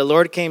says that the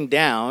Lord came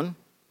down,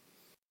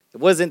 it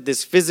wasn't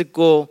this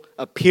physical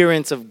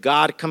appearance of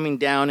God coming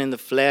down in the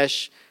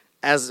flesh,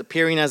 as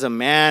appearing as a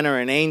man or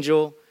an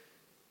angel.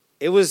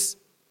 It was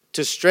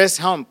to stress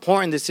how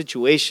important the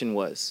situation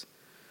was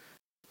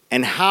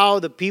and how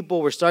the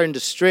people were starting to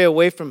stray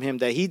away from Him,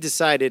 that He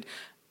decided,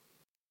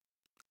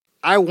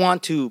 I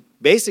want to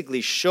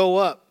basically show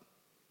up.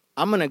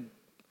 I'm going to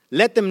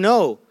let them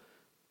know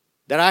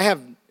that I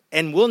have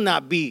and will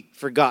not be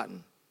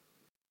forgotten.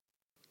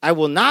 I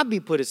will not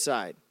be put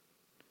aside.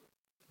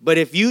 But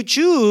if you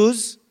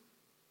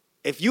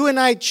and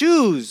I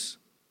choose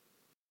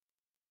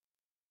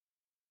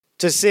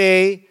to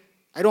say,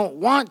 I don't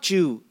want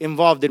you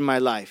involved in my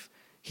life,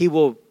 He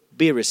will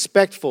be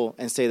respectful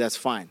and say, that's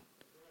fine.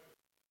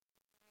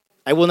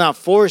 I will not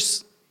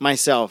force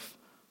myself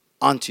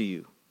onto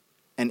you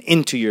and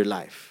into your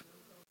life.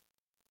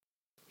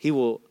 He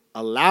will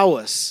allow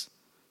us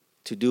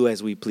to do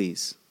as we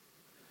please.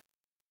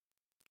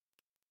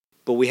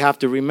 But we have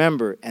to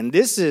remember, and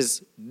this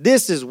is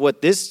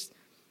what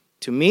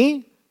to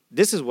me,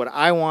 this is what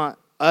I want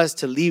us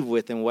to leave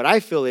with. And what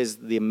I feel is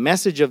the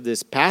message of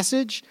this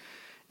passage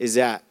is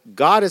that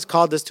God has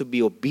called us to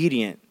be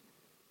obedient.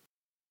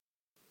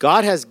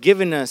 God has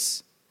given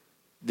us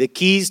the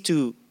keys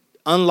to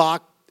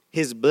unlock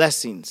his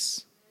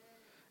blessings.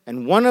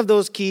 And one of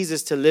those keys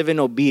is to live in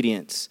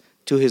obedience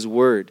to his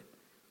word,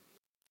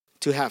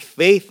 to have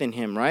faith in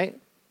him, right?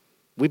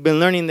 We've been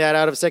learning that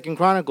out of 2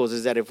 Chronicles,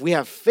 is that if we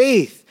have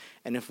faith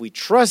and if we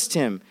trust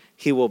him,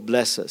 he will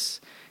bless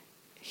us.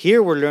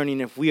 Here we're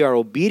learning if we are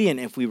obedient,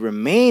 if we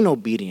remain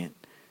obedient,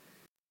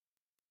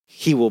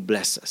 he will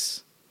bless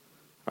us,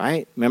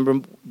 right?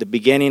 Remember the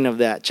beginning of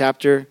that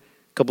chapter,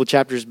 a couple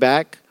chapters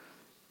back,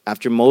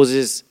 after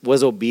Moses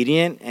was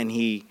obedient and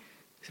he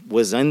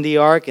was in the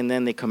ark, and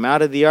then they come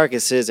out of the ark,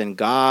 it says, and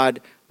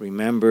God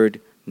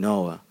remembered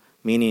Noah,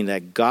 meaning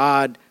that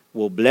God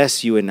will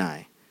bless you and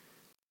I,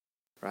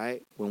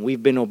 right? When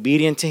we've been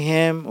obedient to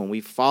him, when we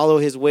follow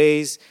his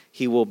ways,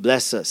 he will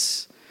bless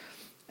us.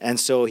 And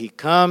so he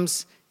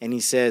comes and he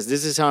says,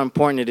 this is how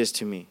important it is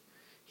to me.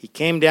 He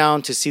came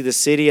down to see the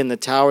city and the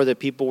tower that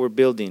people were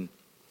building.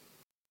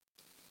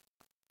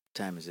 What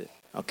time is it?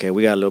 Okay,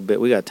 we got a little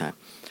bit. We got time.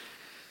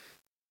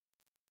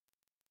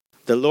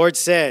 The Lord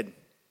said,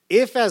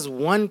 if as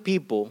one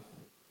people,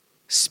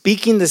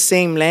 speaking the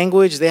same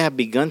language, they have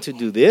begun to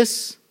do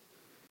this,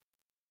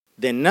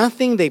 then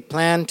nothing they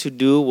plan to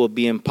do will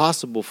be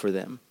impossible for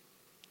them.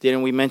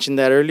 Didn't we mention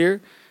that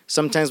earlier?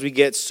 Sometimes we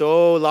get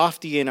so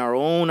lofty in our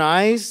own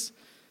eyes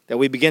that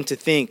we begin to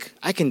think,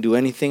 I can do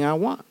anything I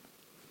want.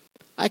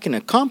 I can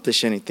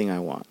accomplish anything I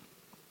want.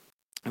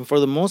 And for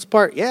the most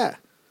part, yeah,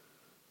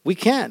 we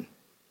can.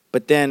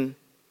 But then,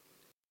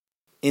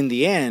 in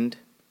the end,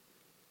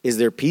 is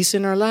there peace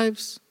in our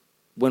lives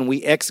when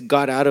we X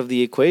God out of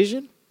the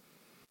equation?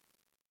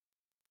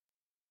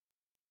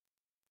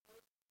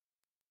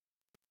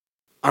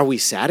 Are we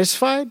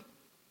satisfied?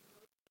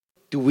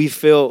 Do we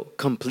feel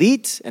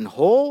complete and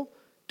whole?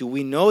 Do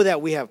we know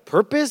that we have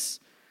purpose?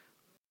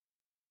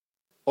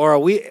 Or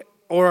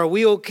are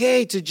we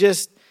okay to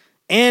just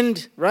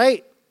end,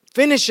 right?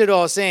 Finish it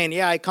all saying,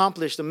 yeah, I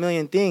accomplished a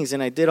million things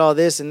and I did all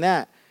this and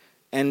that.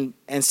 And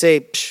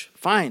say,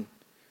 fine.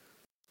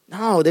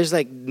 No, there's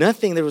like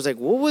nothing. There was like,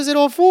 what was it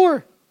all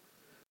for?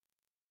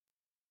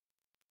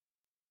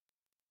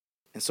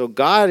 And so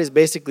God is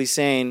basically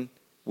saying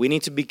we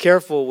need to be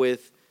careful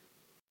with,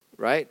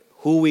 right,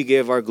 who we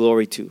give our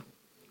glory to.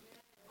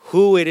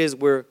 Who it is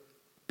we're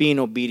being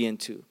obedient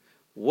to.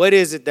 What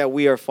is it that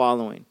we are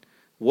following?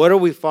 What are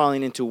we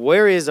falling into?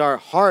 Where is our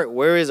heart?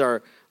 Where is where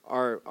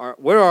are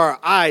our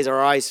eyes? Are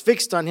our eyes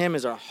fixed on him?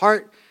 Is our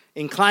heart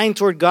inclined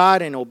toward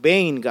God and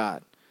obeying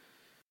God?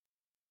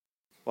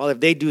 Well, if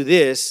they do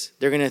this,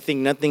 they're going to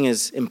think nothing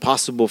is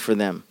impossible for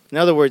them. In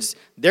other words,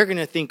 they're going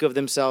to think of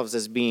themselves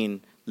as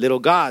being little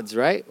gods,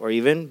 right? Or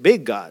even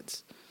big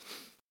gods.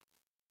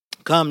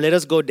 Come, let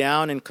us go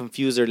down and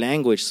confuse their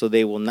language so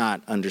they will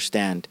not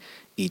understand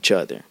each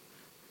other.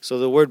 So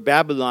the word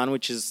Babylon,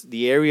 which is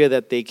the area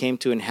that they came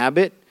to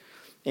inhabit,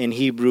 in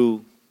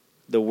Hebrew,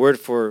 the word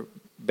for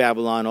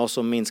Babylon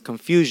also means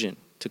confusion,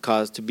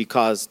 to be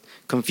caused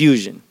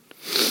confusion.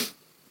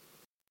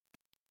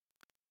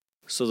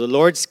 So the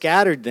Lord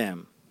scattered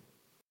them.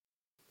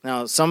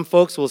 Now, some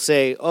folks will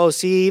say, oh,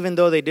 see, even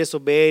though they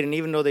disobeyed and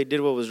even though they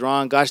did what was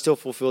wrong, God still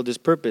fulfilled his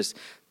purpose.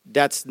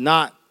 That's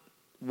not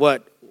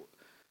what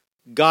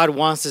God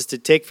wants us to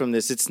take from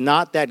this. It's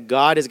not that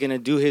God is going to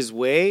do his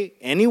way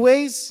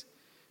anyways.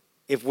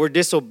 If we're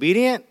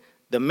disobedient,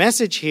 the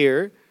message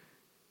here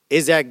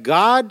is that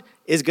God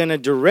is going to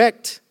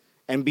direct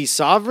and be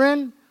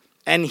sovereign,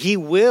 and he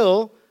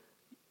will,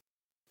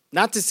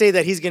 not to say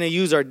that he's going to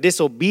use our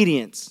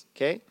disobedience,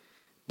 okay?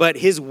 But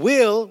his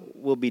will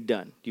be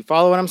done. Do you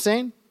follow what I'm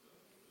saying?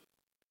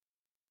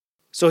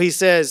 So he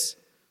says,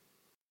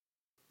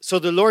 so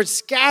the Lord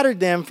scattered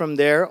them from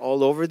there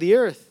all over the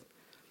earth,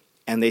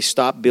 and they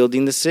stopped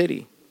building the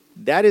city.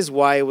 That is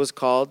why it was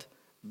called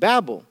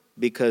Babel,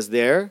 because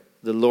there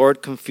the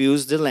Lord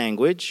confused the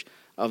language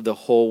of the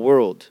whole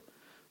world.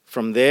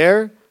 From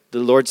there, the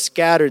Lord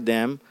scattered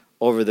them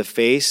over the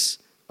face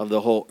of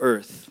the whole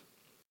earth.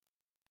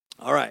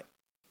 All right,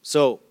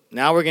 so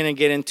now we're going to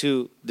get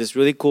into this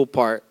really cool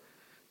part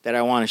that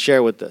I want to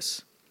share with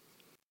us.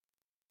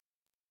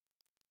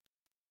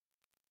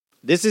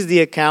 This is the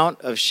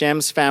account of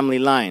Shem's family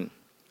line.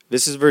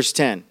 This is verse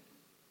 10.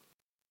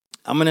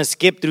 I'm going to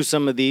skip through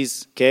some of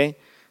these, okay,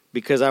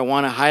 because I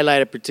want to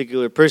highlight a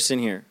particular person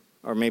here,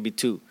 or maybe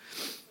two.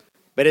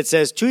 But it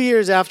says 2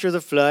 years after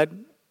the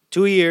flood,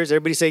 2 years,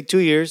 everybody say 2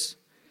 years.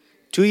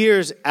 2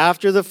 years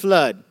after the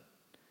flood,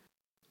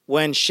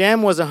 when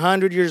Shem was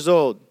 100 years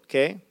old,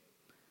 okay?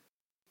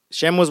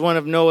 Shem was one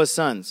of Noah's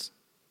sons.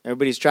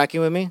 Everybody's tracking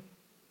with me?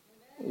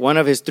 One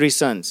of his 3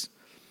 sons.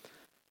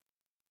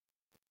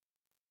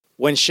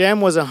 When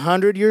Shem was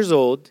 100 years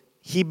old,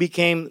 he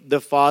became the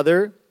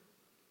father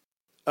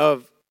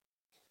of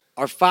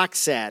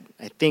Arphaxad.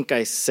 I think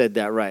I said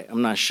that right.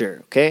 I'm not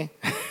sure, okay?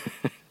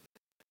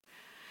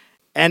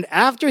 And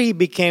after he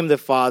became the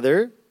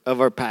father of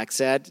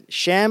Arphaxad,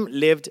 Shem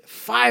lived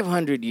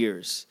 500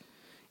 years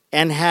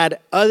and had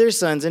other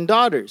sons and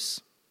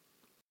daughters.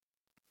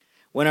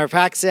 When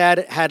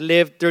Arphaxad had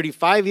lived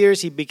 35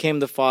 years, he became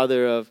the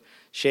father of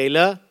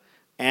Shelah.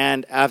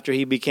 And after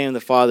he became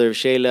the father of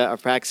Shelah,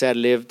 Arphaxad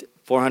lived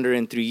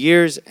 403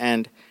 years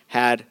and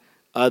had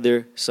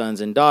other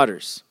sons and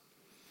daughters.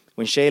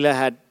 When Shelah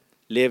had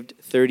lived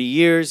 30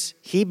 years,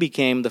 he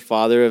became the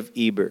father of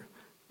Eber.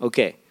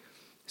 Okay,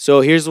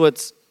 so here's where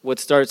it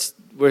starts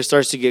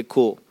to get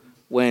cool.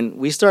 When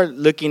we start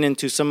looking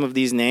into some of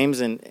these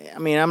names, and I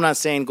mean, I'm not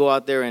saying go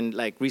out there and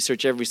like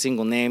research every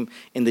single name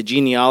in the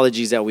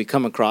genealogies that we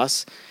come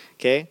across,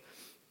 okay?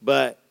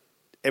 But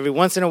every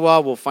once in a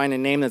while, we'll find a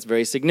name that's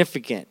very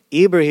significant.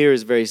 Eber here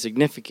is very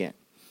significant.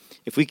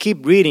 If we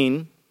keep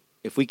reading,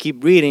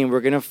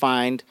 we're going to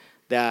find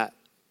that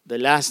the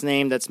last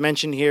name that's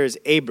mentioned here is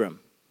Abram,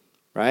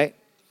 right?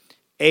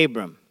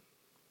 Abram.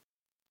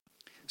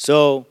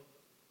 So,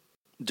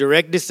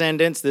 direct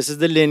descendants, this is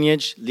the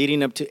lineage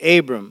leading up to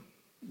Abram.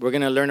 We're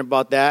going to learn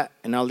about that,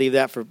 and I'll leave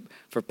that for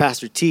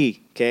Pastor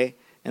T, okay,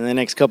 in the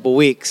next couple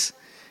weeks.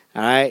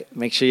 All right?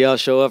 Make sure y'all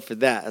show up for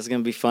that. That's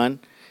going to be fun.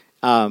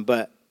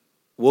 But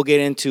we'll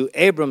get into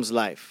Abram's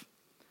life.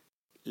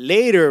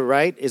 Later,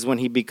 right, is when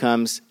he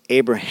becomes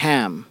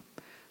Abraham.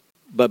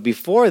 But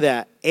before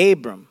that,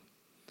 Abram.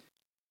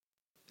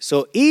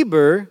 So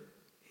Eber,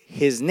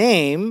 his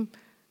name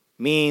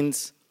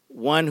means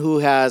one who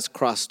has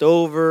crossed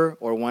over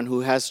or one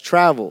who has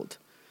traveled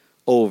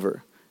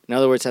over. In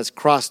other words, has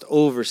crossed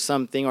over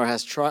something or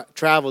has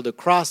traveled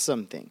across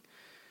something.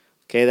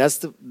 Okay, that's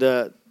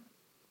the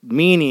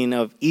meaning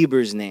of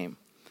Eber's name.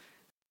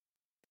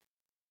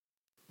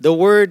 The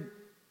word,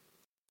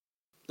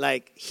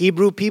 like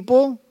Hebrew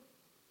people,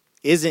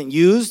 isn't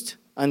used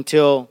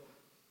until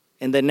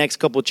in the next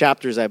couple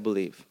chapters, I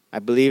believe. I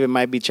believe it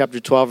might be chapter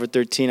 12 or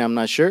 13, I'm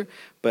not sure.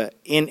 But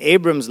in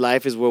Abram's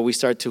life is where we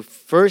start to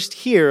first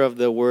hear of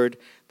the word,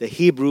 the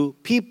Hebrew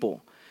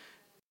people.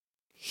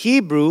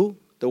 Hebrew,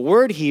 the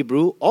word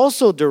Hebrew,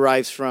 also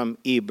derives from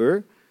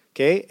Eber,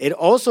 okay? It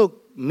also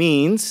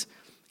means,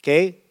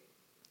 okay,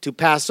 to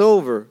pass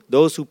over,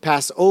 those who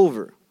pass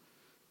over.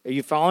 Are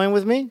you following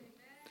with me?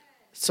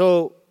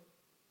 So,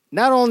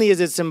 not only is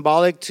it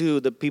symbolic to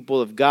the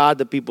people of God,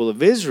 the people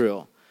of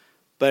Israel,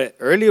 but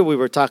earlier we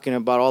were talking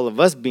about all of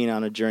us being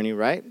on a journey,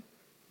 right?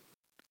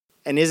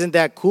 And isn't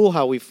that cool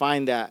how we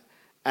find that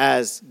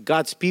as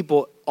God's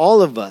people,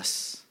 all of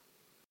us,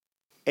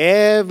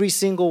 every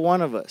single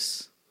one of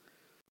us,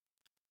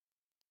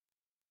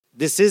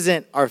 this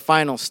isn't our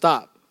final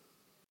stop.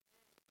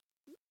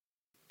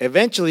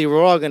 Eventually,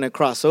 we're all going to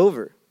cross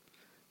over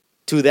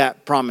to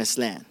that promised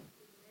land.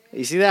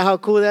 You see that, how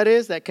cool that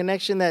is, that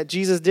connection that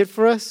Jesus did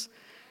for us?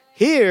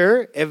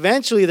 Here,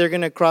 eventually they're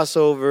going to cross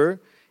over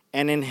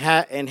and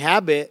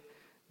inhabit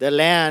the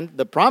land,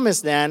 the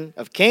promised land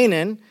of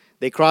Canaan.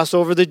 They cross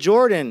over the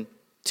Jordan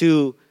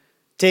to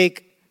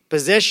take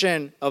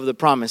possession of the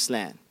promised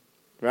land,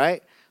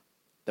 right?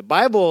 The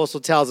Bible also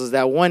tells us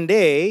that one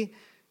day,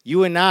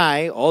 you and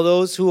I, all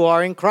those who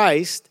are in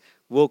Christ,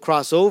 will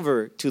cross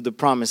over to the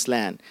promised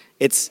land.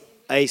 It's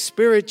a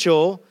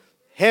spiritual,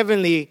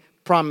 heavenly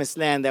promised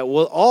land that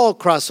we'll all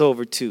cross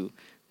over to.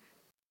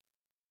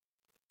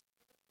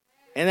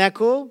 Isn't that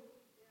cool?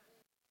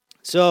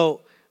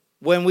 So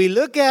when we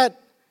look at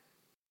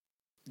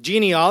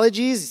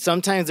genealogies,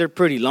 sometimes they're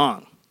pretty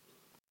long.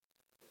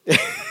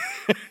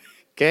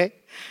 Okay?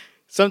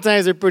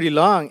 Sometimes they're pretty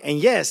long. And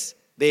yes,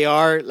 they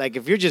are, like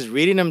if you're just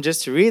reading them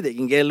just to read, they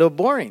can get a little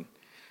boring.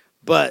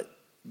 But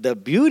the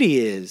beauty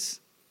is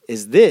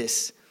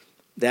this,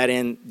 that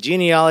in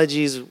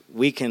genealogies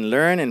we can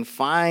learn and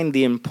find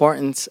the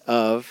importance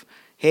of,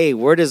 hey,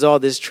 where does all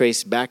this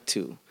trace back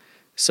to?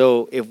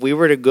 So if we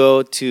were to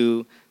go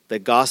to the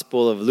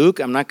Gospel of Luke,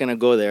 I'm not going to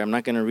go there. I'm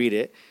not going to read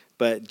it.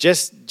 But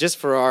just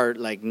for our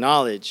like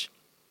knowledge,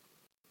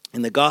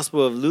 in the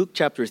Gospel of Luke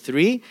chapter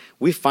 3,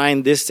 we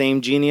find this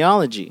same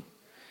genealogy.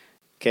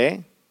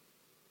 Okay?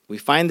 We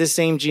find this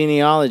same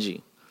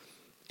genealogy.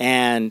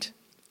 And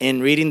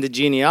in reading the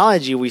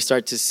genealogy, we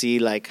start to see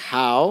like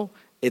how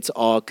it's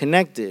all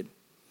connected.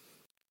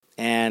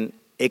 And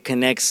it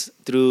connects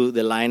through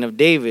the line of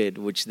David,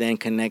 which then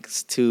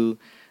connects to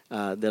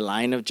the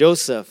line of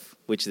Joseph,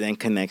 which then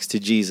connects to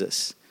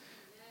Jesus.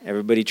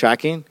 Everybody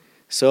tracking?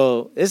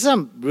 So it's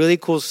some really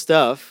cool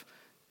stuff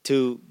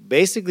to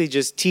basically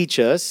just teach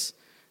us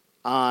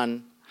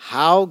on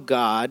how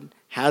God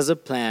has a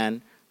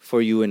plan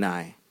for you and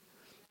I.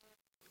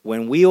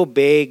 When we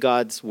obey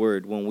God's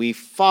word, when we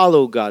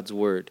follow God's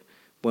word,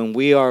 when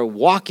we are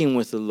walking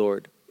with the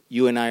Lord,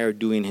 you and I are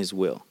doing his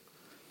will.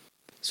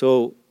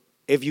 So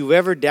if you've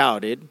ever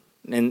doubted,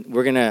 and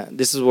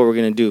this is what we're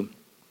going to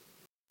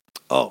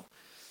do.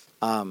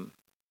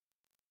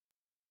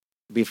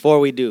 Before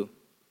we do,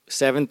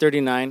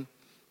 7:39,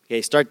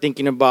 okay, start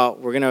thinking about,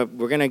 we're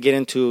gonna get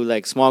into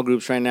like small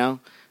groups right now.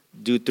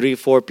 Do 3,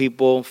 4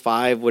 people,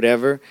 5,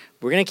 whatever.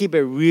 We're going to keep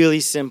it really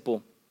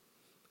simple,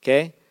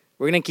 okay?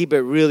 We're going to keep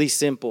it really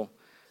simple.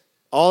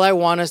 All I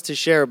want us to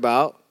share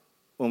about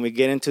when we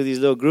get into these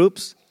little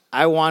groups,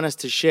 I want us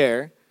to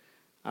share,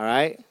 all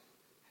right,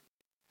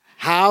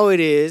 how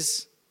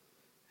is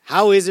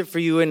it for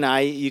you and I?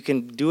 You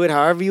can do it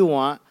however you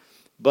want,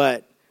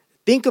 but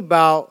think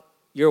about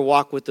your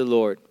walk with the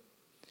Lord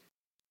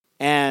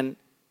and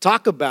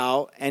talk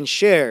about and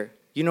share.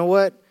 You know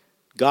what?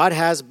 God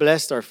has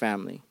blessed our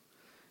family.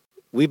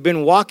 We've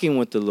been walking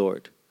with the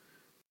Lord.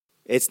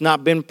 It's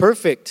not been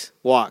perfect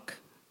walk,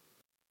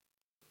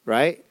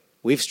 right?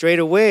 We've strayed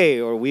away,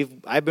 or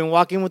I've been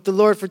walking with the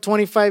Lord for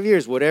 25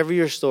 years, whatever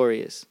your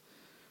story is.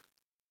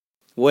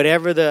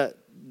 Whatever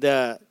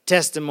the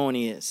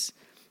testimony is.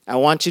 I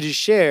want you to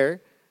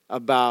share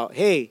about,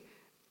 hey,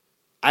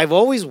 I've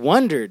always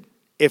wondered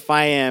if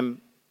I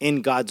am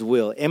in God's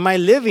will. Am I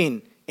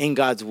living in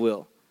God's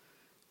will?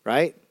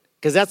 Right?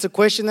 Because that's a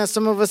question that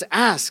some of us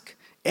ask.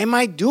 Am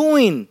I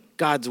doing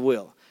God's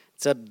will?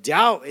 It's a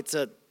doubt. It's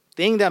a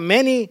thing that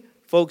many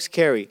folks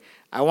carry.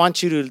 I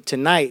want you to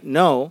tonight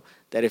know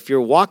that if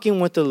you're walking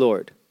with the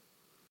Lord,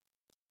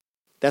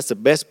 that's the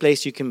best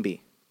place you can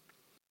be.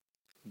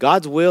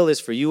 God's will is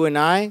for you and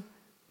I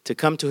to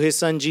come to his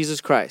son,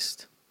 Jesus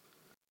Christ.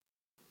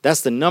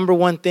 That's the number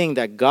one thing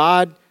that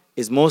God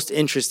is most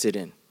interested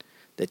in.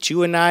 That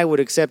you and I would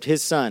accept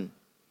his son.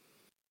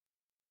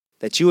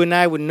 That you and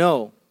I would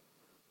know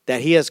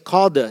that he has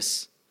called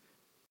us.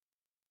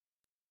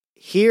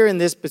 Here in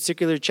this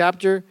particular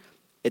chapter,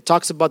 it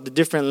talks about the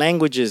different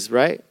languages,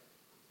 right?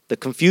 The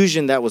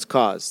confusion that was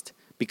caused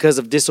because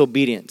of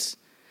disobedience.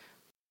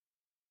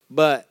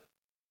 But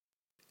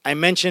I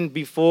mentioned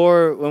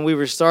before when we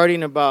were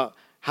starting about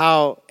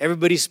how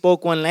everybody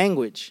spoke one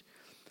language.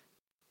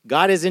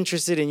 God is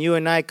interested in you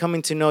and I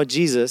coming to know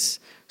Jesus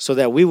so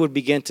that we would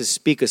begin to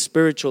speak a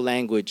spiritual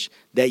language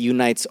that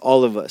unites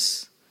all of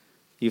us.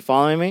 You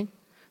following me?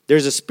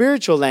 There's a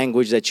spiritual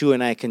language that you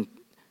and I can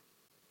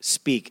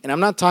speak. And I'm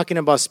not talking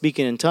about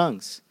speaking in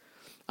tongues.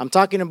 I'm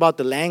talking about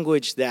the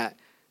language that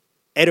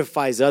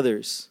edifies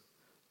others.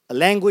 A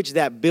language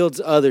that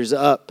builds others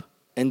up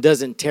and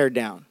doesn't tear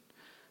down.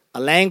 A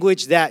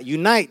language that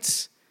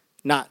unites,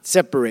 not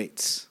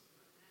separates.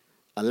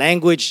 A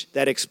language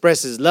that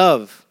expresses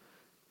love,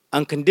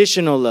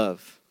 unconditional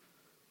love,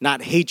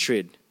 not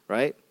hatred,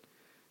 right?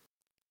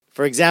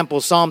 For example,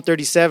 Psalm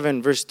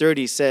 37 verse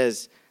 30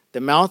 says,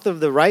 "The mouth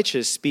of the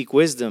righteous speak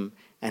wisdom,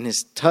 and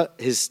his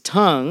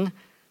tongue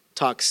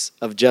talks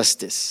of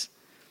justice."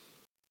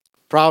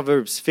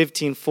 Proverbs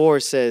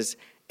 15:4 says,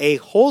 "A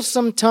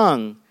wholesome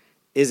tongue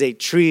is a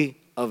tree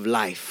of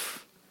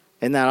life."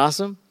 Isn't that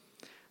awesome?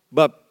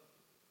 But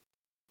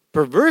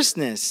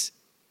perverseness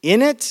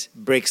in it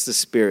breaks the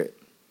spirit.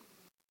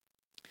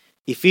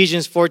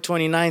 Ephesians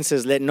 4:29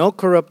 says, "Let no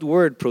corrupt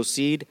word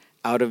proceed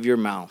out of your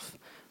mouth,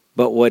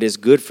 but what is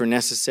good for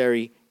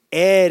necessary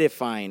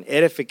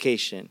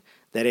edification,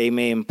 that it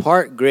may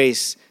impart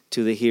grace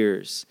to the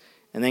hearers."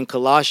 And then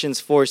Colossians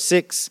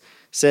 4:6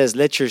 says,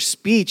 "Let your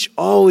speech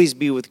always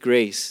be with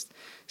grace,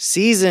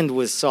 seasoned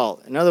with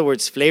salt." In other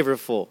words,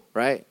 flavorful,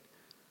 right?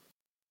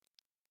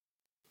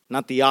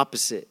 Not the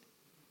opposite.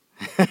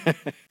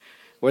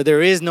 Where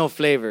there is no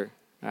flavor,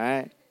 all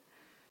right?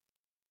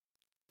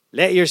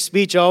 "Let your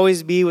speech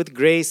always be with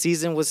grace,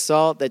 seasoned with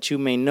salt, that you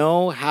may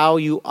know how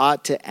you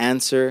ought to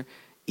answer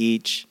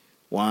each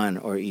one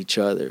or each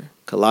other."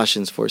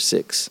 Colossians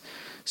 4:6.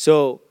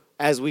 So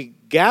as we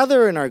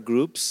gather in our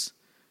groups,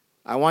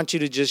 I want you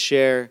to just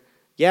share,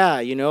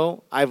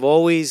 I've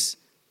always,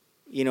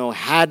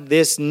 had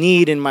this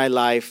need in my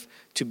life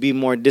to be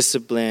more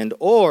disciplined,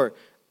 or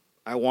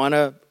I want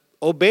to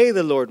obey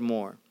the Lord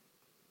more.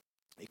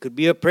 It could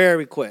be a prayer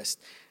request.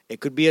 It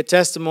could be a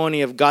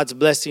testimony of God's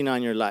blessing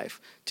on your life.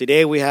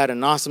 Today we had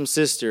an awesome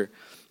sister.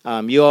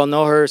 You all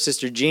know her,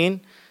 Sister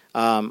Jean.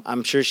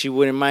 I'm sure she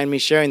wouldn't mind me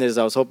sharing this.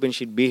 I was hoping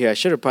she'd be here. I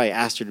should have probably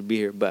asked her to be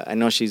here, but I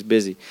know she's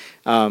busy.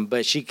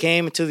 But she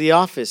came to the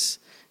office,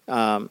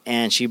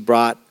 and she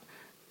brought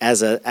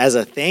as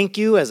a thank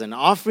you, as an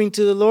offering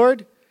to the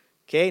Lord,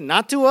 okay,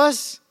 not to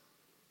us,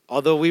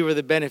 although we were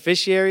the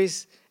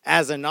beneficiaries,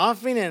 as an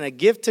offering and a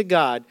gift to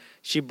God.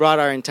 She brought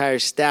our entire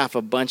staff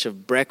a bunch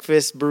of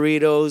breakfast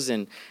burritos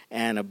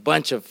and a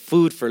bunch of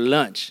food for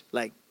lunch.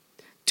 Like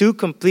 2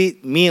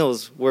 complete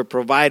meals were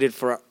provided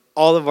for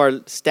all of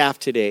our staff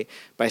today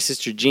by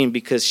Sister Jean,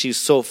 because she's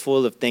so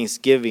full of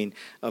thanksgiving,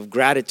 of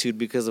gratitude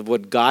because of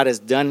what God has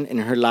done in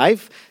her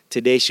life.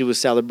 Today she was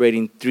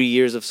celebrating 3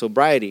 years of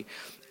sobriety.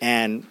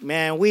 And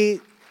man,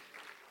 if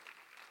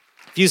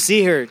you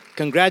see her,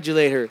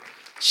 congratulate her.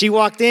 She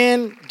walked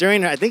in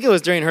I think it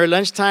was during her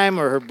lunchtime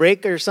or her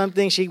break or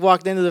something. She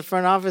walked into the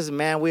front office, and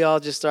man, we all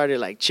just started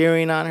like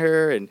cheering on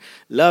her and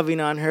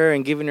loving on her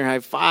and giving her high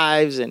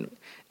fives and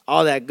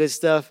all that good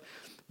stuff,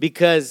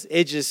 because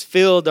it just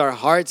filled our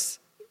hearts,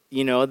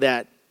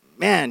 that,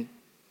 man,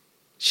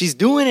 she's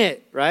doing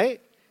it,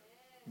 right?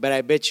 But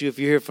I bet you if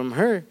you hear from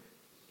her,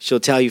 she'll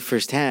tell you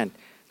firsthand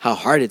how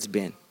hard it's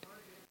been,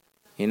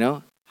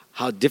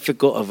 how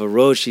difficult of a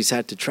road she's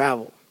had to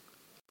travel.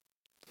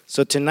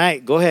 So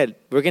tonight, go ahead.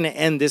 We're going to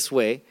end this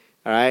way,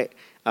 all right?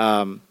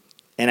 And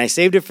I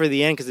saved it for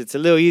the end because it's a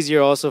little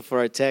easier also for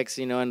our techs,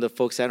 and the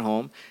folks at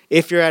home.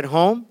 If you're at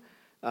home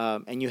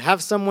and you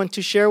have someone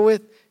to share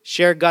with,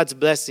 share God's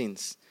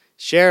blessings.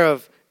 Share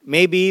of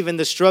maybe even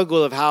the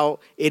struggle of how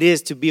it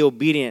is to be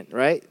obedient,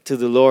 right, to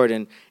the Lord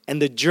and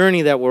the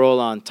journey that we're all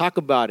on. Talk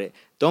about it.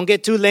 Don't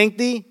get too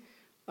lengthy.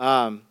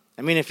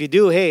 If you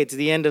do, hey, it's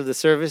the end of the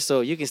service,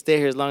 so you can stay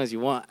here as long as you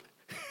want.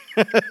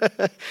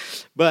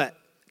 But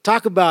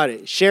talk about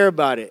it. Share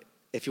about it.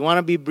 If you want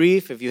to be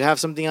brief, if you have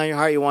something on your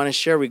heart you want to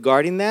share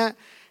regarding that,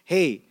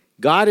 hey,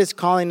 God is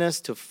calling us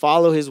to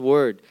follow his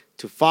word,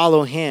 to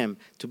follow him,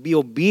 to be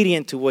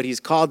obedient to what he's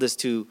called us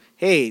to.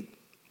 Hey,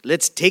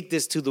 let's take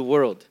this to the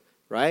world,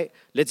 right?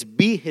 Let's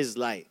be his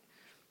light.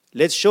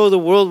 Let's show the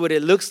world what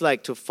it looks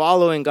like to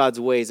follow in God's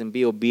ways and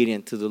be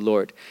obedient to the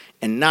Lord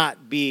and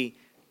not be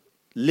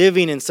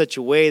living in such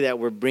a way that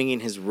we're bringing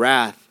his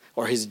wrath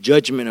or his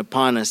judgment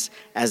upon us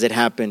as it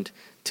happened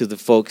to the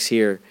folks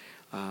here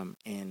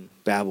in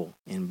Babylon.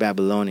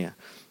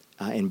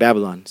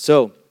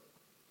 So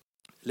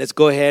let's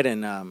go ahead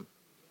and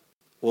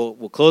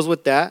we'll close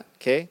with that,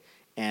 okay?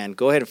 And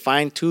go ahead and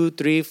find 2,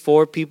 3,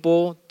 4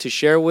 people to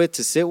share with,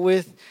 to sit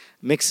with.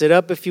 Mix it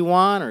up if you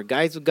want, or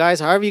guys with guys,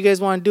 however you guys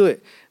want to do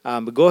it.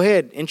 But go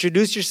ahead,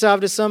 introduce yourself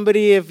to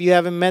somebody if you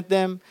haven't met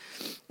them,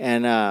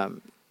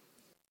 and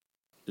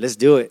let's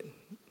do it.